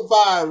other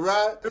vibe,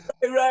 right?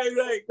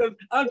 Right. Because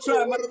I'm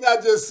trying. What did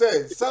I just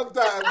say?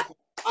 Sometimes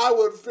I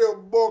would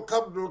feel more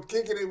comfortable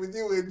kicking it with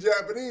you in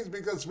Japanese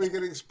because we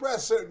can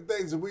express certain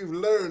things that we've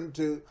learned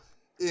to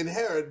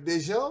inherit,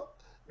 deja.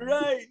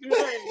 Right.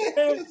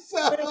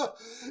 So,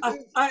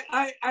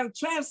 I'm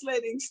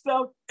translating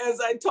stuff as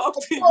I talk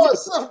to you.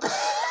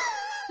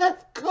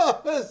 Of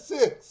course,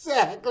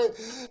 exactly.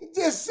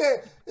 Just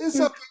say it's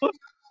something.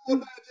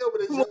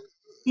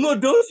 No,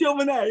 don't show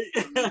me that.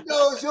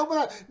 No, show me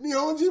that.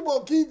 Nihonji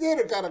mo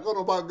kiiteru kara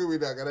kono bangumi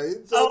da kara.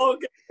 Oh,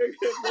 okay.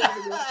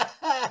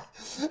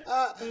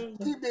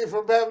 Keep me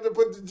from having to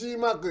put the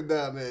Jimaku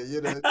down there,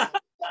 you know. But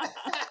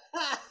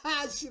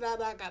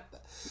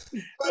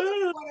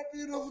what a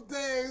beautiful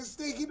thing.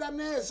 Sticky down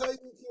there, so you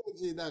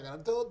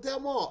can tell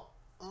more.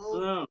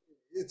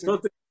 It's a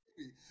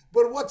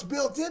but what's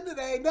built into that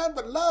ain't nothing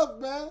but love,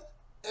 man,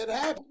 and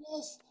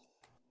happiness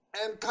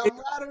and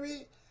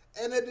camaraderie,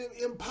 and it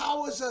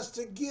empowers us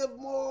to give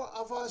more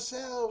of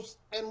ourselves.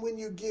 And when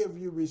you give,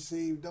 you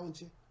receive, don't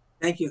you?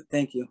 Thank you.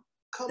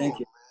 Come on,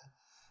 man.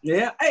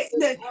 Yeah,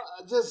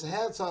 just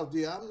hats off to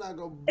you. I'm not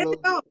gonna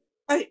blow.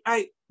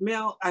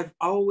 Mel, I've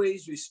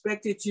always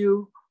respected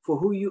you for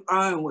who you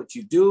are and what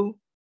you do.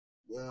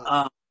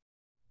 Yeah.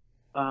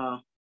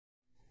 I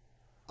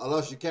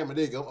lost your camera.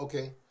 There you go.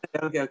 Okay.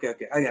 Okay.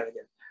 I got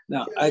it.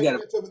 No, yeah, I got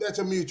it. That's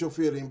a mutual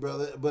feeling,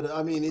 brother. But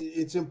I mean,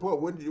 it's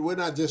important. We're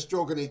not just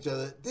stroking each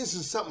other. This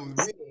is something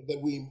real that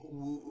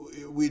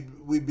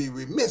we'd be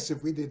remiss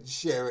if we didn't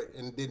share it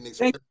and didn't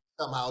express it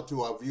somehow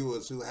to our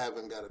viewers who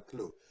haven't got a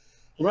clue.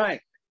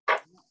 Right.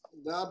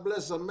 God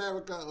bless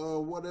America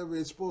or whatever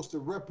it's supposed to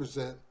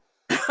represent.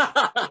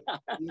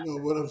 You know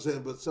what I'm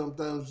saying? But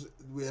sometimes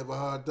we have a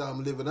hard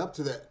time living up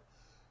to that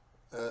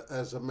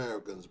as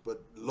Americans.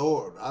 But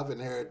Lord, I've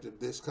inherited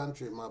this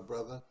country, my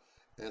brother,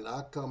 and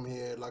I come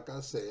here, like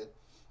I said,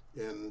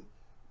 and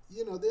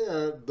there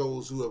are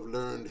those who have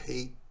learned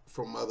hate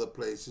from other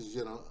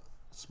places,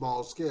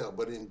 small scale.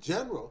 But in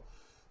general,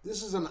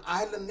 this is an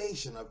island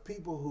nation of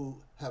people who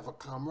have a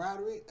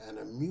camaraderie and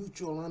a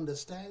mutual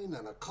understanding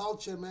and a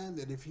culture, man,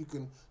 that if you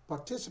can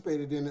participate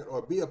in it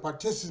or be a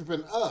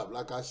participant of,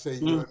 like I say,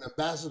 you're an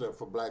ambassador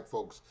for Black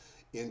folks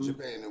in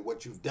Japan and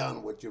what you've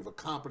done, what you've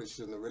accomplished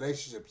in the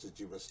relationships that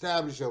you've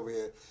established over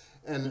here,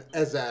 and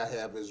as I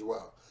have as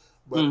well.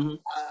 But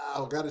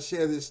I've got to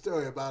share this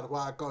story about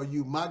why I call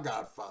you my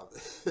godfather.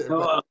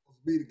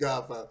 Be the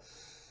godfather.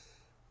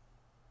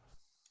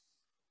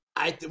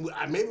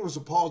 Maybe it was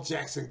a Paul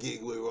Jackson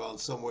gig we were on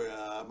somewhere.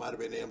 I might have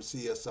been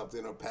MC or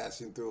something, or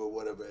passing through or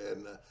whatever.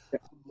 And I'm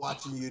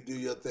watching you do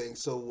your thing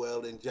so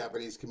well in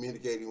Japanese,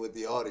 communicating with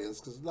the audience,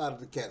 because a lot of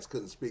the cats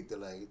couldn't speak the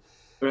language.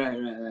 Right.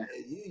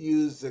 You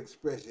use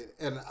expression,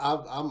 and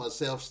I'm a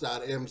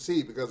self-styled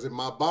MC because in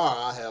my bar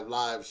I have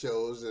live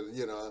shows, and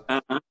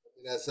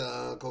皆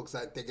さん、国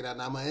際的な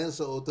生演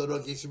奏をお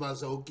届けしま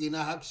す。大き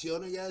な拍手お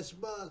願いし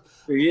ま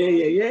す。Yeah,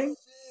 yeah, yeah.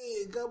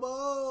 Come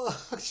on.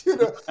 You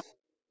know,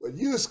 when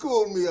you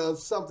schooled me on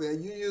something,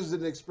 and you used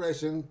an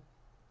expression,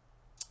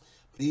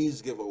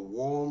 please give a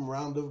warm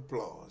round of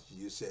applause.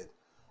 You said,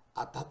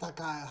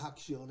 "Atatakai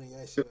hakushu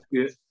onegaishimasu."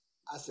 Good.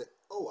 I said,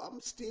 oh,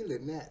 I'm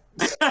stealing that.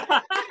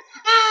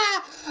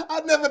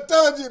 I never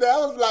told you that. That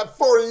was like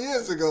 40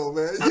 years ago,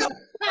 man.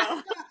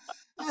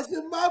 I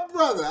said, my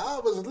brother, I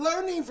was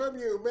learning from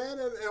you, man,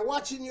 and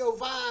watching your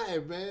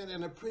vibe, man,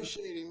 and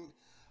appreciating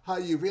how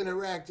you've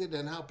interacted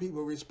and how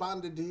people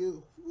responded to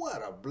you.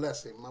 What a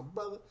blessing, my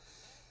brother.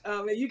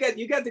 Man, you got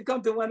to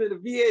come to one of the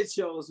VH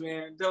shows,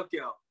 man,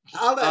 Tokyo.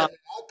 I'll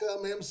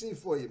come MC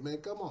for you, man.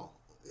 Come on.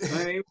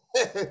 I mean,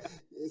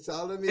 it's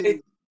all I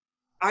need.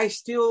 I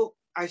still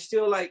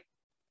like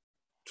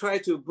try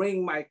to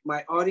bring my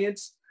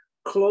audience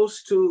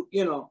close to,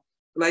 you know,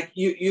 like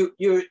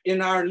you're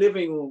in our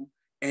living room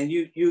and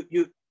you're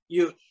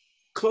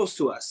close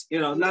to us, you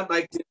know, not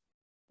like,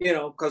 you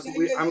know, because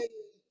I'm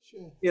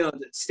sure. You know,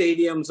 the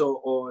stadiums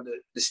or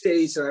the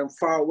stage that I'm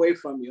far away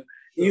from you.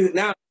 Sure. You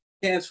now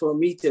chance for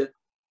me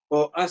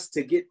or us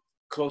to get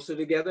closer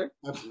together.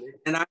 Absolutely.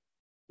 And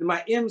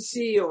my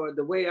MC or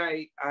the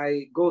way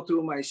I go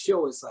through my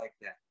show is like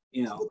that,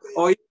 you know,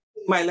 or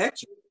my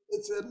lecture.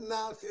 It's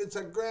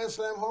a grand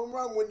slam home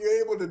run when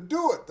you're able to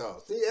do it, though.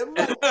 See,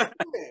 everybody can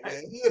do that,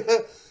 man.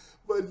 Yeah.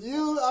 But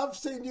I've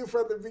seen you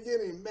from the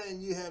beginning, man.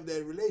 You have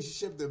that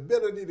relationship, the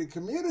ability to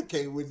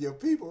communicate with your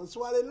people. That's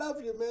why they love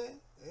you,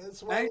 man.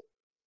 That's why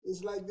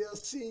it's like they'll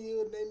see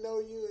you and they know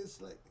you. It's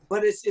like,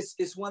 but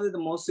it's one of the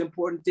most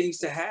important things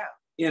to have,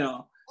 you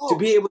know, to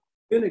be able to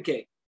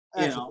communicate.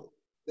 Absolutely.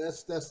 You know,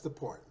 that's the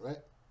point,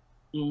 right?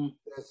 Mm-hmm.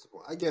 That's the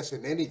point. I guess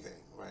in anything,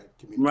 right?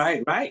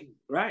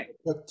 Right.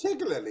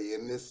 Particularly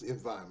in this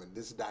environment,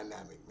 this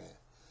dynamic, man.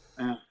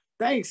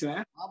 Thanks,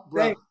 man.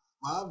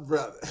 My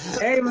brother.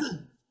 Hey,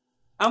 man,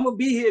 I'm gonna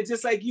be here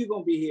just like you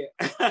gonna be here.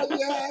 Yeah,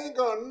 I ain't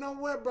going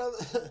nowhere, brother.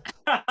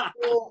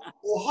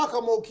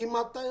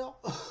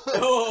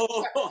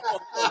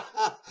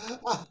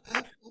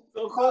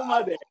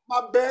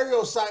 My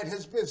burial site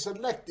has been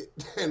selected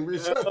and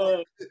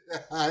reserved.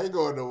 I ain't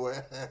going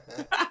nowhere.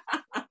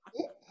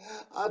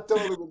 I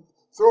told him,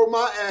 throw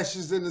my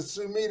ashes in the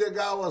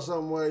Sumida-gawa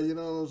somewhere, you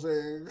know what I'm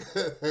saying?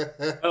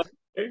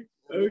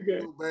 Okay.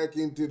 Go back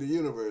into the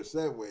universe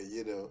that way,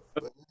 you know.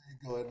 But I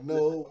ain't going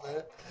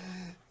nowhere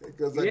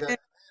because I got shit.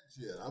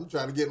 I'm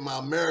trying to get my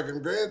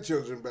American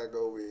grandchildren back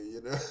over here,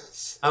 you know.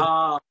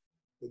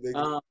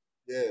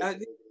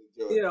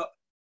 You know,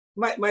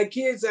 my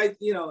kids,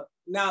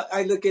 now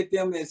I look at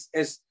them as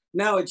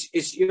now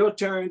it's your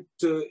turn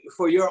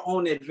for your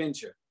own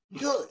adventure.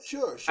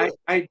 Sure.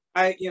 I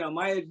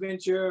my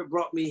adventure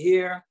brought me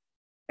here,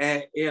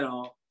 and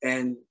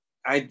and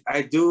I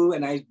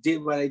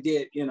did what I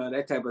did,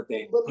 that type of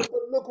thing. But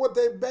look what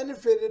they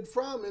benefited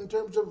from in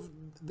terms of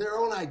their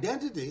own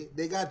identity.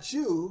 They got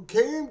you, who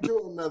came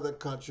to another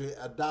country,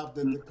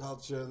 adopted the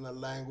culture and the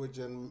language,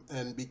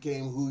 and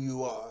became who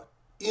you are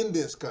in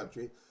this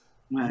country,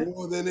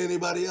 more than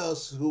anybody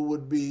else who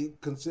would be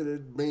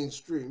considered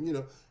mainstream. You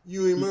know,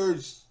 you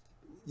emerged,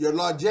 your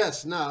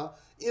largesse now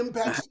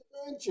impacts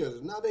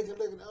grandchildren. Now they can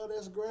look at, oh,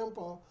 that's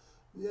grandpa.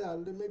 Yeah,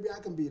 maybe I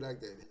can be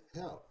like that.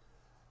 Hell,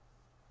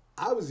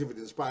 I was even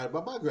inspired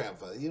by my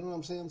grandfather. You know what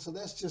I'm saying? So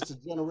that's just a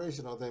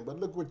generational thing. But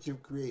look what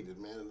you've created,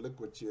 man, and look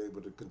what you're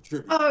able to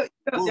contribute.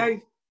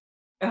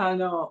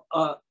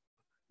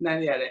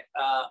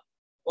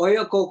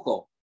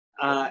 Oyakoko.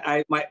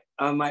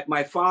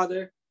 My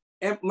father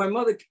and my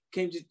mother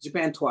came to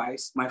Japan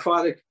twice. My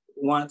father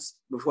once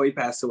before he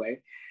passed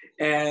away,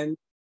 and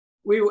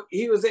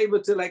he was able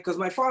to, like, because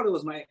my father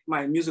was my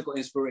musical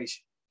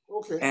inspiration.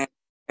 Okay.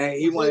 And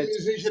he wanted a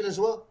musician as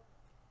well.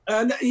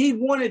 He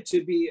wanted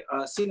to be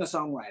a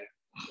singer-songwriter.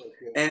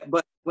 Okay.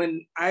 But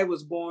when I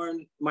was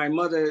born, my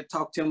mother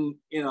talked to him,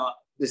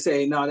 to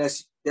say, no,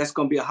 that's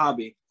going to be a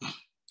hobby,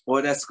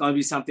 or that's going to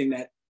be something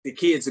that the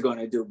kids are going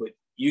to do, but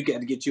you got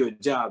to get you a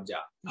job.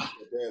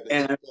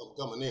 And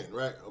coming in,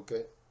 right?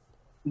 Okay.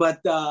 But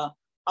my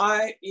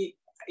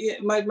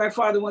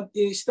father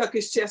he stuck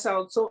his chest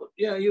out, so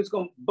he was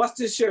gonna bust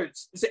his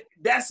shirts and say,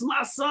 "That's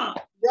my son."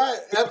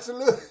 Right,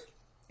 absolutely.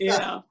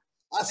 I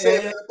say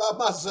that about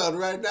my son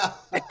right now.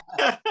 He's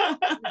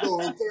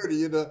over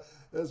 30,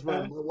 That's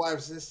my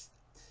wife says,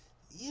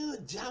 "You,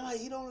 Jama,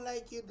 you don't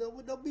like it.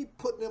 Don't be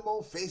putting him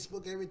on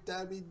Facebook every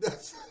time he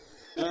does."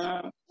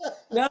 No,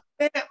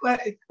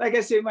 like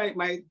I said,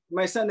 my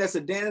son, that's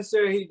a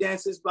dancer. He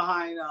dances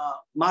behind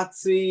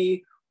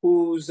Matsi,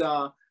 who's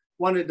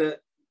one of the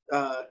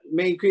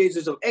main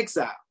creators of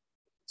Exile.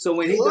 So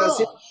when he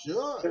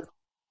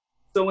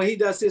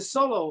does his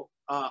solo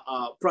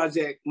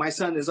project, my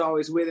son is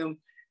always with him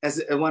as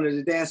one of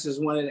the dancers,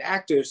 one of the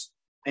actors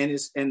in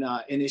his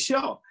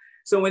show.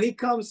 So when he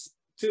comes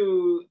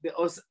to the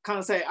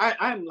Kansai,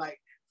 I'm like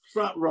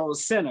front row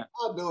center.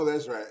 I know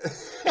that's right.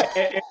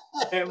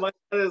 and my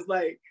son is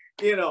like,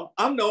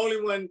 I'm the only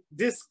one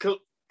this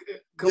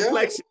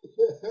complexion.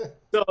 Yeah.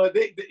 So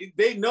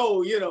they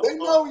know, you know. They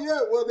know, yeah.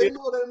 Well, they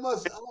know they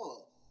must.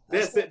 Oh,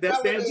 That's that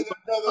Angela validated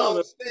brother on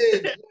Color.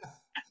 stage.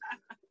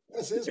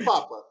 That's his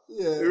papa.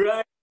 Yeah.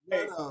 Right.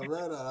 Right on,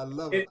 right on. I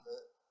love And, it.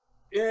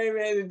 yeah,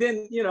 man. And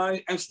then, you know,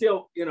 I'm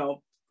still, you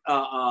know,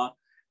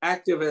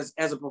 active as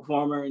a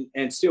performer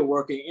and still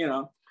working, you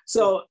know.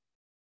 So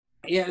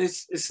yeah,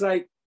 it's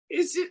like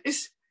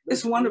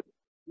it's wonderful.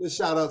 Let's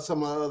shout out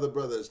some of our other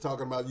brothers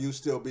talking about you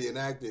still being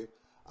active.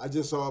 I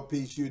just saw a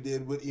piece you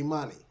did with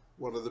Imani,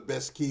 one of the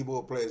best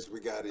keyboard players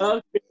we got in.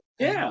 And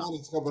Yeah.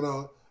 Imani's coming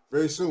on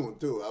very soon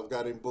too. I've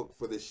got him booked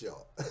for this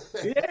show.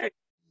 Yeah.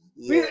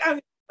 Yeah. I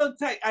mean, so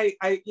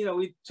tight. You know,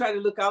 we try to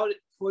look out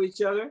for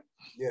each other.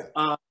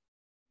 Yeah.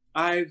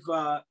 I've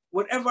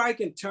whatever I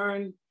can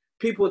turn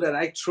people that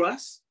I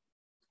trust,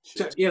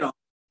 Sure. you know,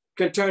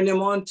 can turn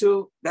them on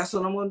to. That's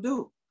what I'm gonna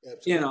do.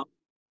 Absolutely. You know,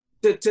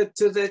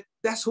 to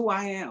that's who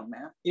I am,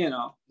 man. You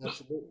know,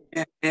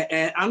 Absolutely.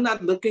 And I'm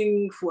not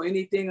looking for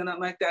anything or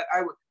nothing like that.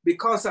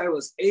 Because I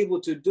was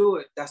able to do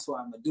it. That's why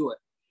I'm gonna do it.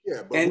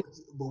 Yeah, but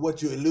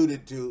what you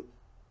alluded to,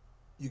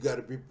 you got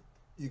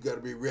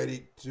to be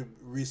ready to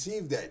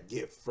receive that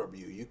gift from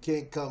you. You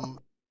can't come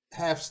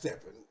half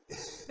stepping.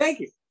 Thank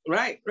you.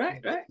 Right.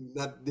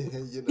 Not,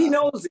 you know. He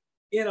knows it,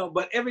 you know,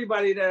 but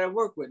everybody that I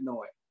work with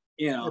know it,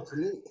 you know.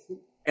 Absolutely.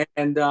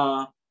 And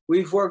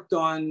we've worked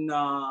on,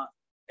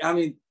 I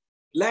mean,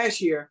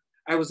 last year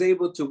I was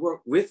able to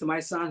work with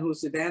my son,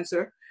 who's a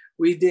dancer.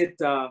 We did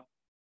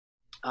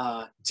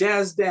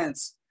jazz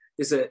dance.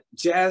 It's a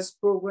jazz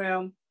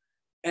program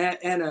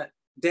and a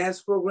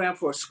dance program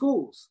for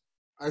schools.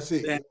 I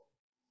see.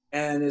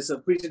 And it's a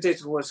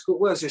presentation for a school.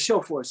 Well, it's a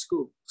show for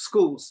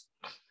schools.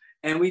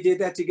 And we did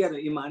that together.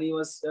 Imani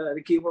was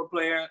the keyboard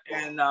player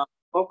and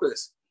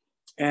vocalist.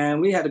 And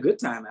we had a good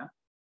time, man.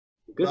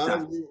 Good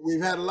time.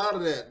 We've had a lot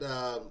of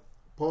that.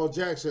 Paul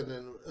Jackson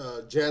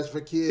and Jazz for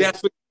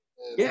Kids.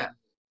 Yeah.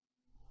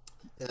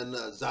 And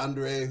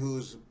Zandre,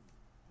 who's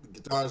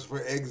guitarist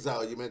for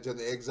Exile. You mentioned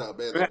the Exile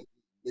band, right.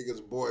 The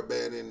biggest boy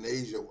band in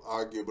Asia,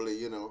 arguably,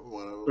 you know,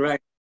 one of them.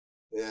 Right.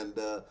 And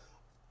a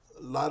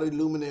lot of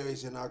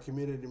luminaries in our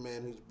community,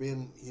 man, who's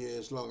been here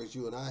as long as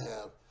you and I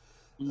have,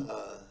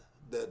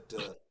 that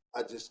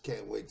I just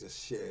can't wait to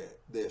share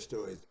their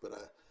stories. But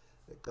I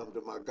come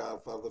to my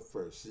godfather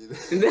first. You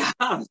know?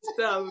 Like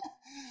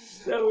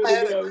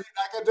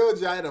I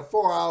told you, I had a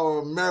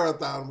 4-hour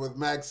marathon with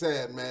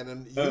Maxine, man.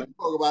 And you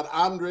spoke about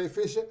Andre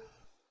Fisher.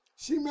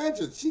 She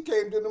mentioned she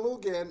came to the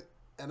Mugen,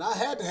 and I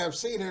had to have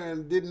seen her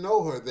and didn't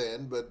know her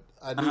then, but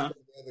I knew the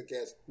other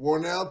cats.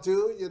 Warnell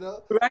too, you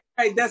know.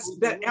 Right. That's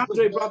that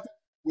Andre brought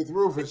with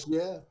Rufus,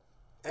 yeah,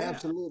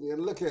 absolutely.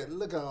 And look at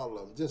all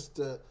of them, just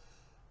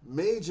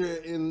major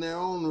in their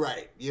own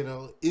right, you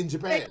know, in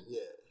Japan. Yeah,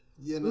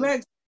 you know.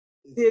 Max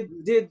did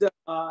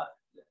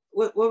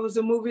what was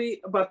the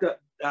movie about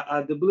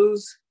the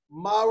blues?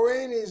 Ma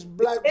Rainey's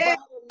Black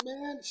Bottom,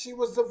 man. She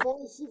was the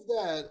voice of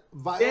that.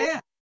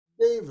 Viola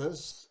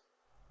Davis,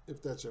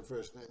 if that's her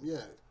first name,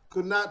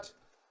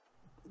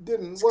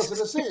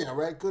 wasn't a singer,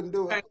 right? Couldn't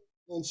do it.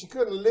 And she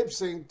couldn't lip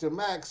sync to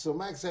Max, so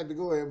Max had to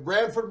go in.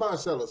 Branford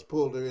Marcellus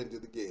pulled her into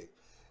the gig.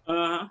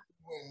 And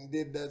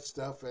did that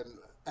stuff and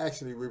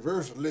actually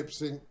reverse lip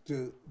sync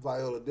to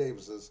Viola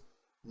Davis's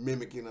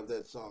mimicking of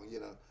that song, you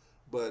know.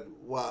 But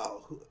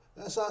wow,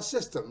 that's our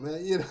system,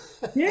 man, you know.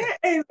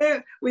 Yeah,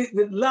 man,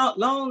 with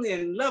long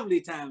and lovely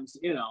times,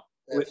 you know,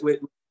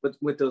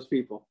 with those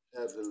people.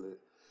 Absolutely.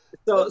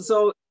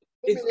 So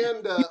let me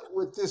end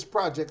with this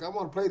project. I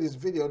want to play this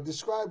video.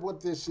 Describe what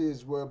this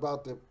is we're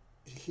about to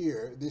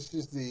hear. This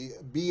is the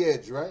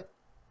B-Edge, right?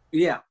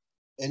 Yeah.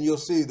 And you'll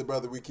see the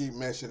brother we keep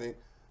mentioning,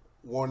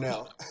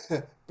 Warnell,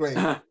 playing,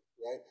 right?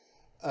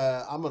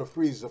 I'm going to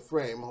freeze the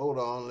frame. Hold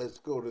on. Let's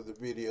go to the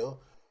video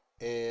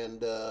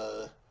and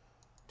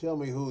tell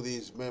me who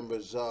these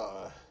members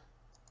are.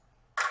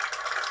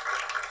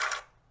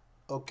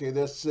 Okay,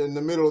 that's in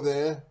the middle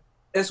there.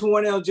 That's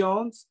Warnell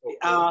Jones.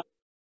 Okay.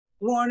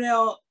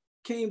 Warnell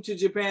came to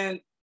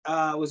Japan,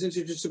 was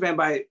introduced to Japan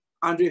by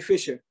Andre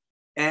Fisher,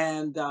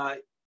 and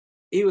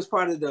he was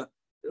part of the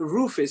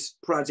Rufus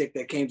project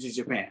that came to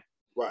Japan.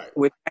 Right.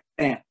 With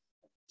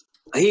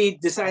he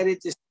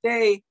decided to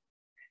stay,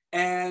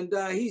 and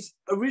he's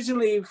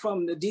originally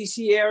from the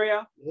DC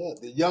area. Yeah,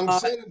 the Young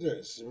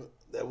Senators.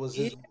 That was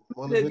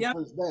one of his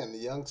first band, the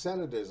Young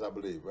Senators, I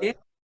believe, right? Yeah.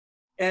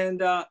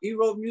 And he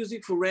wrote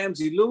music for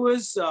Ramsey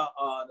Lewis, the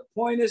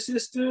Pointer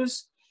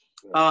Sisters.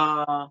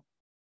 Right.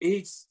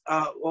 He's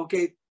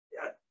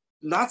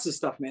lots of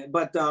stuff, man.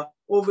 But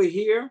over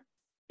here,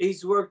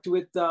 he's worked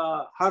with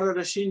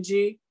Harada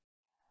Shinji,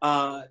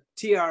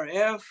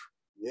 TRF.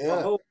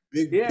 Yeah,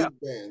 big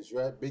bands,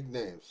 right? Big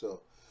names.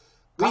 So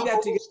we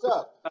got to get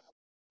stuff.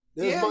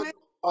 There's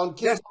on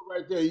keyboard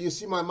right there. You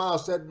see my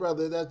mouse, that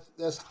brother.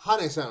 That's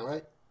Hane-san,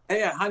 right?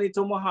 Yeah, Hani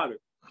Tomoharu.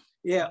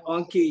 Yeah,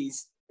 on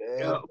keys.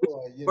 Yeah,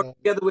 boy, you know.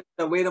 Together with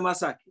Ueda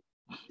Masaki.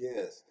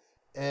 Yes.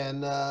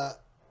 And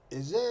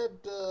is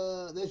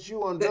that that's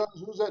you on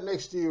drums? Who's that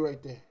next to you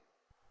right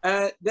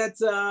there?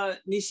 That's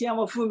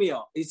Nishiyama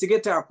Fumio. He's a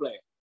guitar player.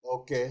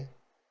 Okay.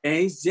 And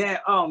he's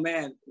oh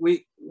man,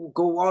 we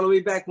go all the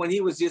way back when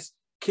he was just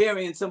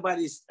carrying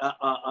somebody's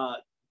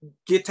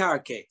guitar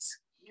case.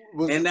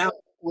 And now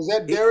was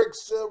that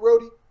Derek's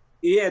roadie?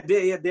 Yeah,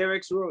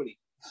 Derek's roadie.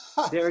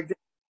 Derek.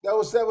 That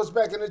was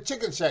back in the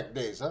Chicken Shack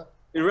days, huh?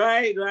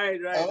 Right.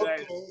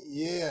 Okay,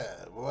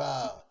 yeah,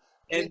 wow.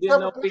 And you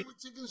then ever played with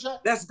Chicken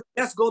Shack?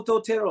 That's Goto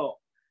Tero,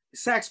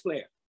 sax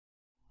player.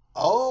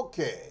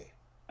 Okay.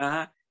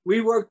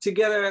 We worked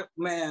together,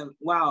 man.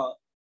 Wow,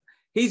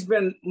 he's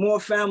been more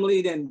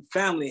family than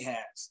family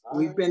has.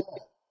 We've been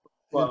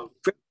for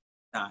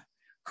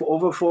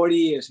over 40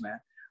 years, man.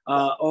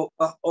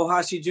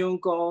 Ohashi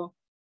Junko.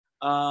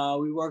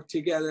 We worked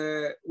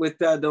together with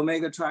the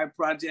Omega Tribe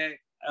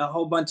Project, a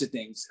whole bunch of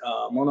things.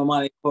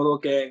 Monomane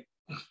Koroke,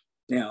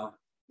 you know.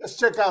 Let's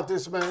check out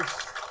this, man.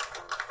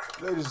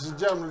 Ladies and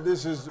gentlemen,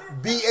 this is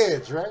B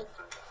Edge, right?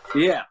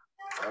 Yeah.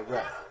 All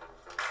right.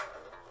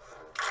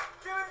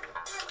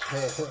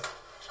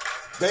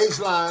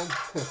 Baseline.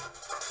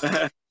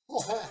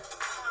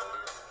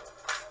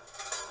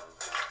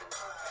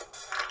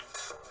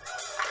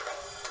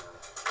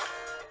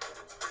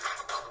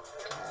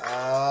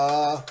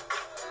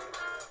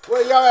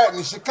 Where y'all at,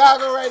 in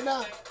Chicago right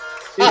now?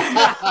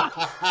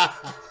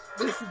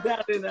 This is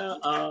down in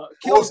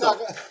Kyoto.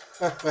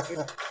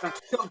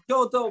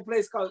 Kyoto, a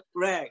place called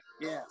Rag.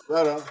 Yeah.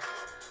 Right on.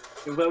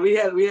 But we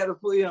had a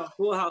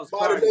full house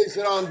party. Marty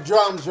Bracey on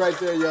drums right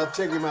there, y'all.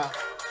 Check him out.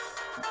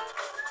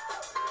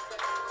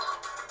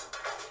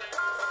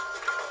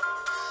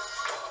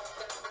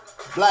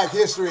 Black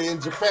history in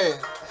Japan.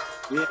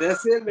 Yeah,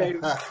 that's it, baby.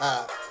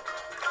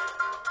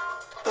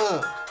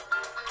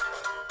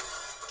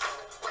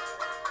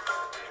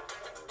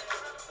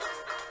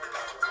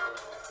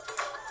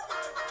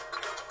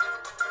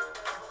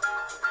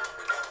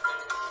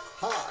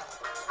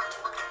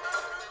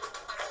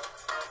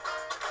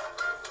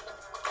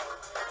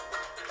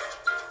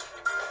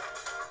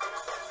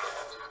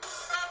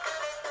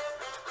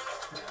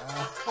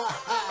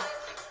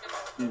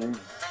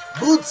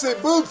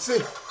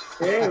 Bootsy.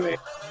 Hey, man.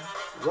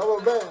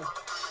 Rubber band.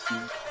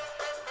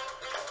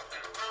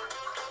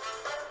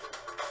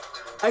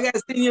 I gotta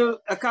send you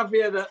a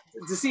copy of the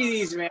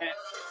CDs, man.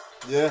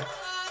 Yeah.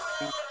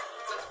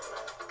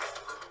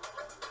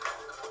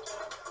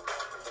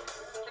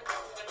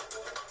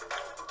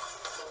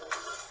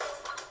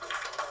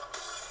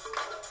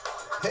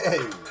 Hey.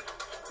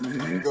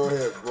 Go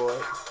ahead, boy.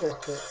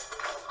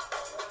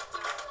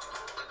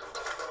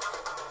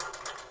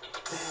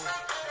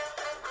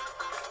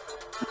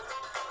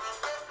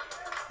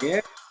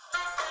 Yeah.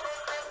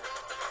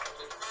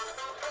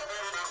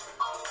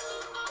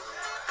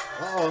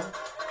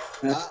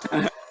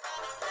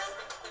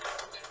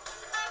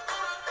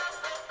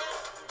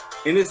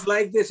 And it's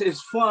like this.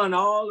 It's fun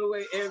all the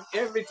way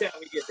every time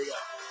we get together.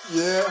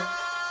 Yeah.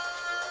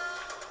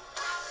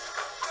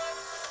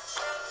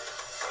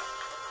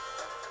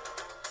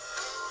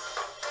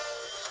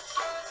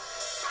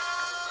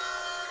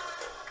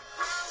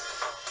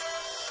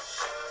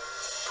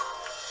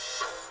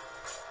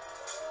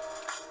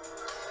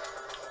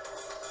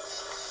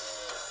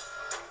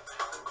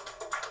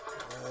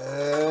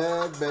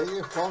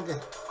 Baby, funky.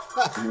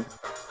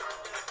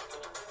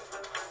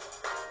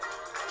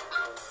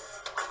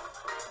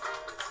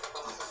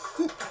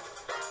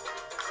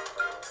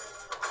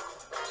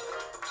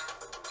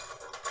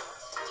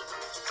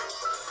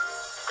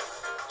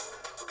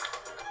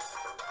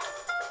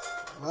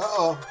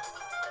 Uh-oh.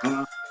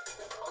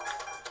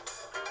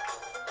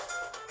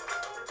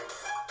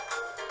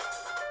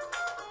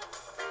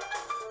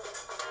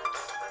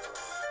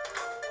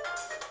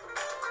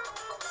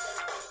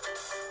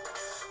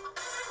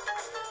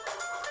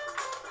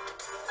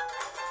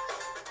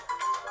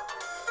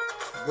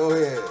 Go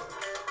ahead.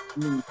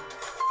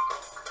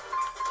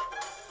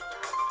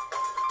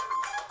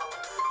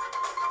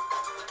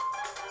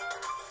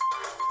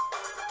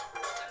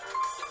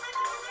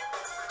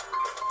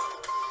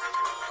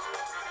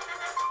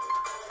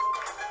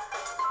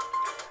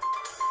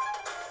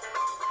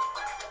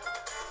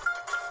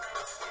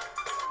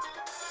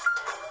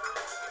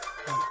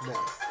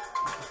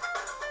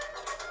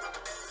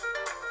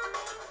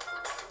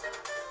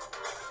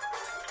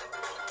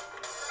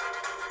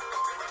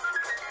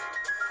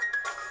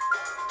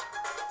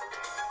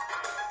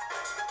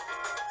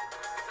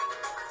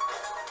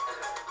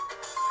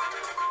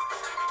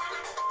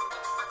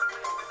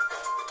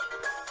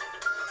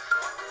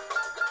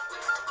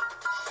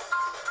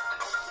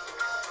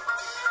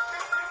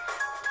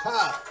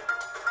 Ha.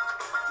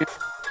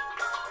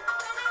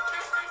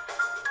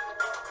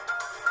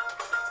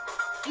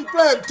 You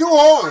playing two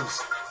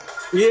horns.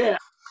 Yeah.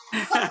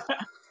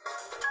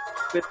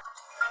 The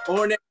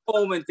Ornette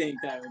Coleman thing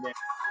time of day.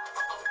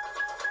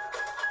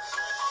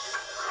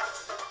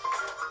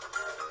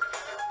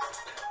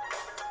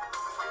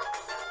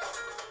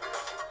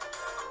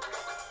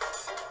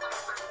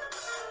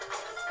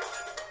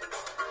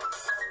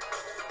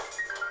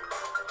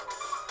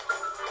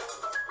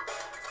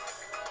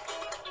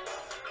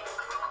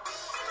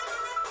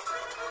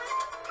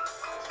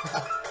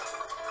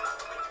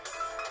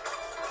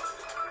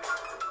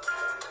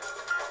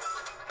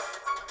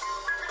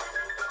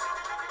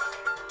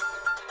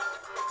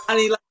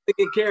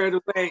 to get carried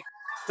away.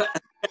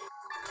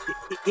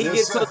 He Yes,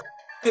 gets so sir.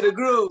 to the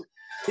groove,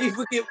 he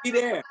forget me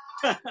there.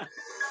 Look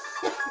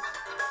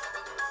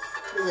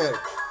at it.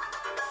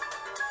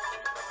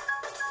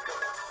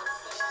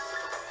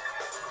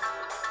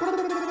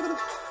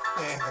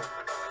 Yeah.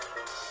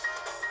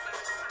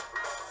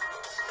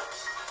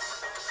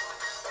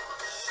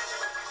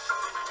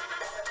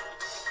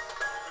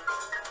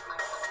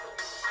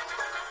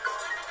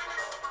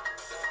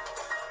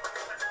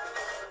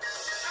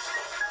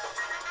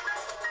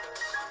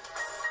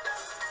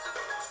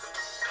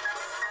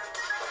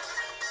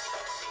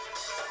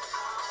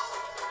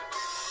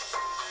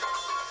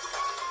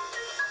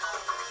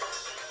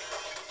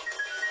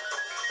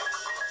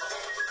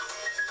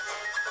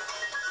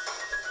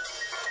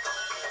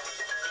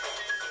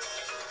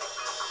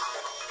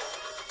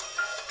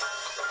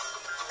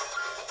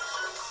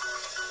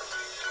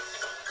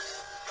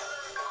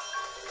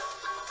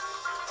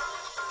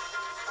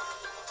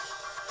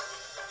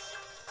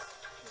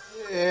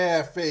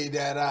 Yeah, fade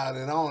that out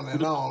and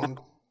on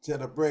till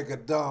the break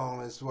of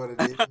dawn is what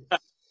it is.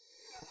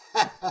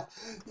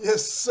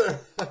 Yes, sir.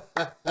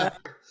 That's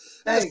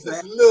Thanks,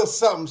 just man. a little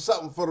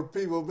something for the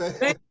people, man.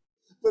 Thank-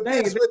 But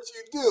Thanks. that's what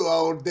you do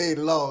all day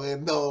long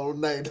and all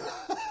night.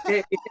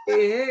 Hey,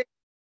 hey,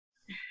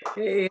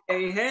 hey,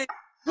 hey, hey,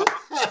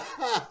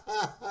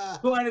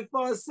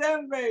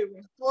 24/7,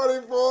 baby.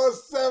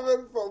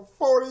 24/7 for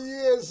 40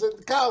 years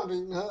and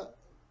counting, huh?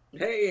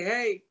 Hey,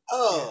 hey.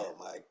 Oh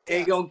my Hey,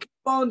 God. gonna keep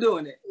on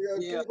doing it. You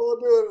gotta Yeah. keep on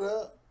doing it,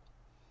 huh?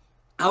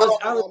 I was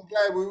I'm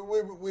glad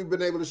we've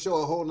been able to show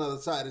a whole nother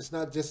side. It's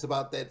not just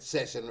about that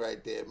session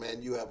right there,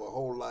 man. You have a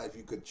whole life.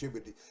 You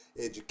contribute to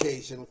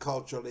education,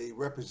 culturally,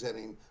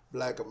 representing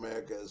Black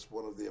America as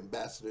one of the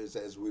ambassadors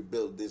as we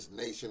build this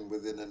nation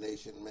within a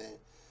nation, man.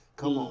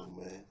 Come on,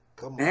 man.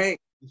 Come on. Hey,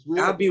 It's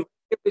real. I'll be right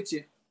there with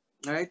you.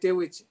 Right there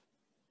with you.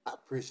 I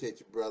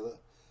appreciate you, brother.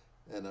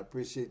 And I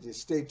appreciate you.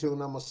 Stay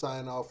tuned. I'm going to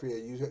sign off here.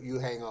 You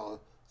hang on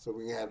so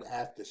we can have the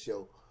after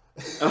show.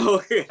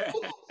 Oh, yeah.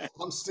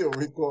 I'm still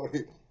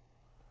recording.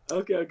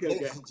 Okay.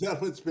 Ladies and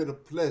gentlemen, it's been a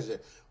pleasure.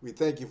 We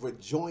thank you for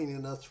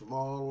joining us from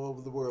all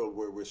over the world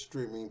where we're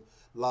streaming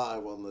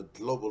live on the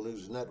Global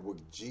News Network,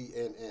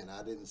 GNN.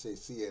 I didn't say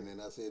CNN,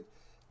 I said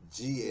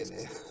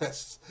GNN.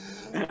 That's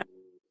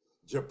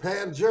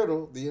Japan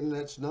Journal, the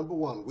internet's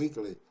 #1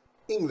 weekly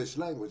English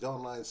language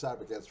online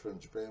cybercast from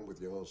Japan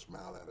with your host,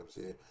 Mal Adams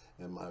here,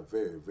 and my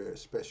very, very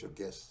special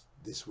guest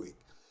this week,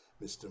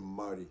 Mr.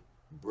 Marty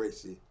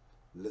Bracey.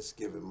 Let's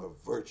give him a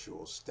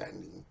virtual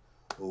standing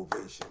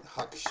ovation.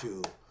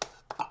 Hakushu.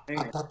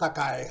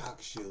 Atatakai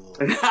hakushu.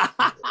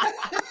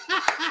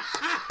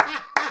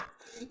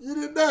 You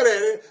didn't know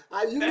that,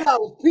 eh? You know I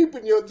was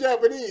peeping your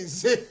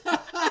Japanese.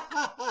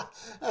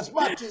 That's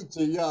my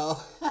teacher, y'all.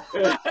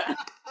 Let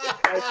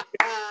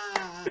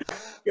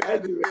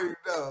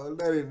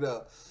it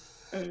know.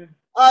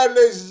 All right,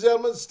 ladies and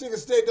gentlemen, stick and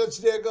stay, don't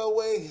you dare go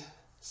away.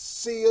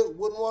 See you,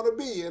 wouldn't want to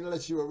be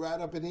unless you were right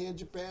up in here in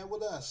Japan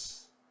with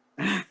us.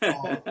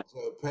 On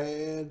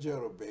Japan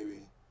Journal,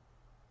 baby.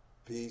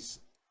 Peace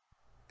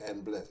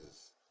and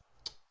blessings.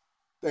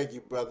 Thank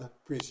you, brother.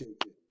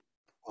 Appreciate you.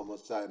 I'm going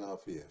to sign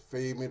off here.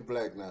 Fade me to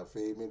black now.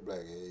 Fade me to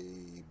black.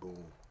 Hey,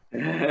 boom.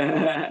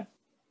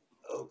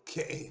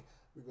 Okay.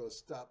 We're going to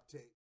stop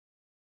tape.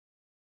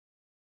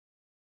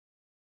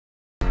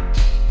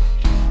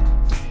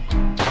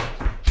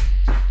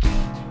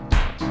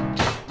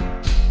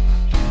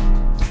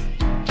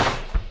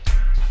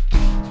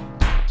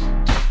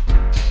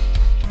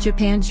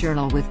 Japan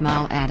Journal with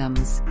Mal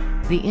Adams.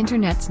 The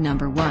internet's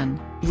 #1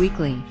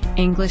 weekly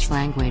English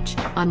language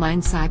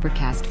online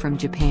cybercast from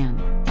Japan.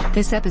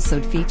 This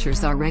episode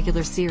features our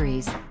regular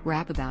series,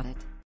 Rap About It.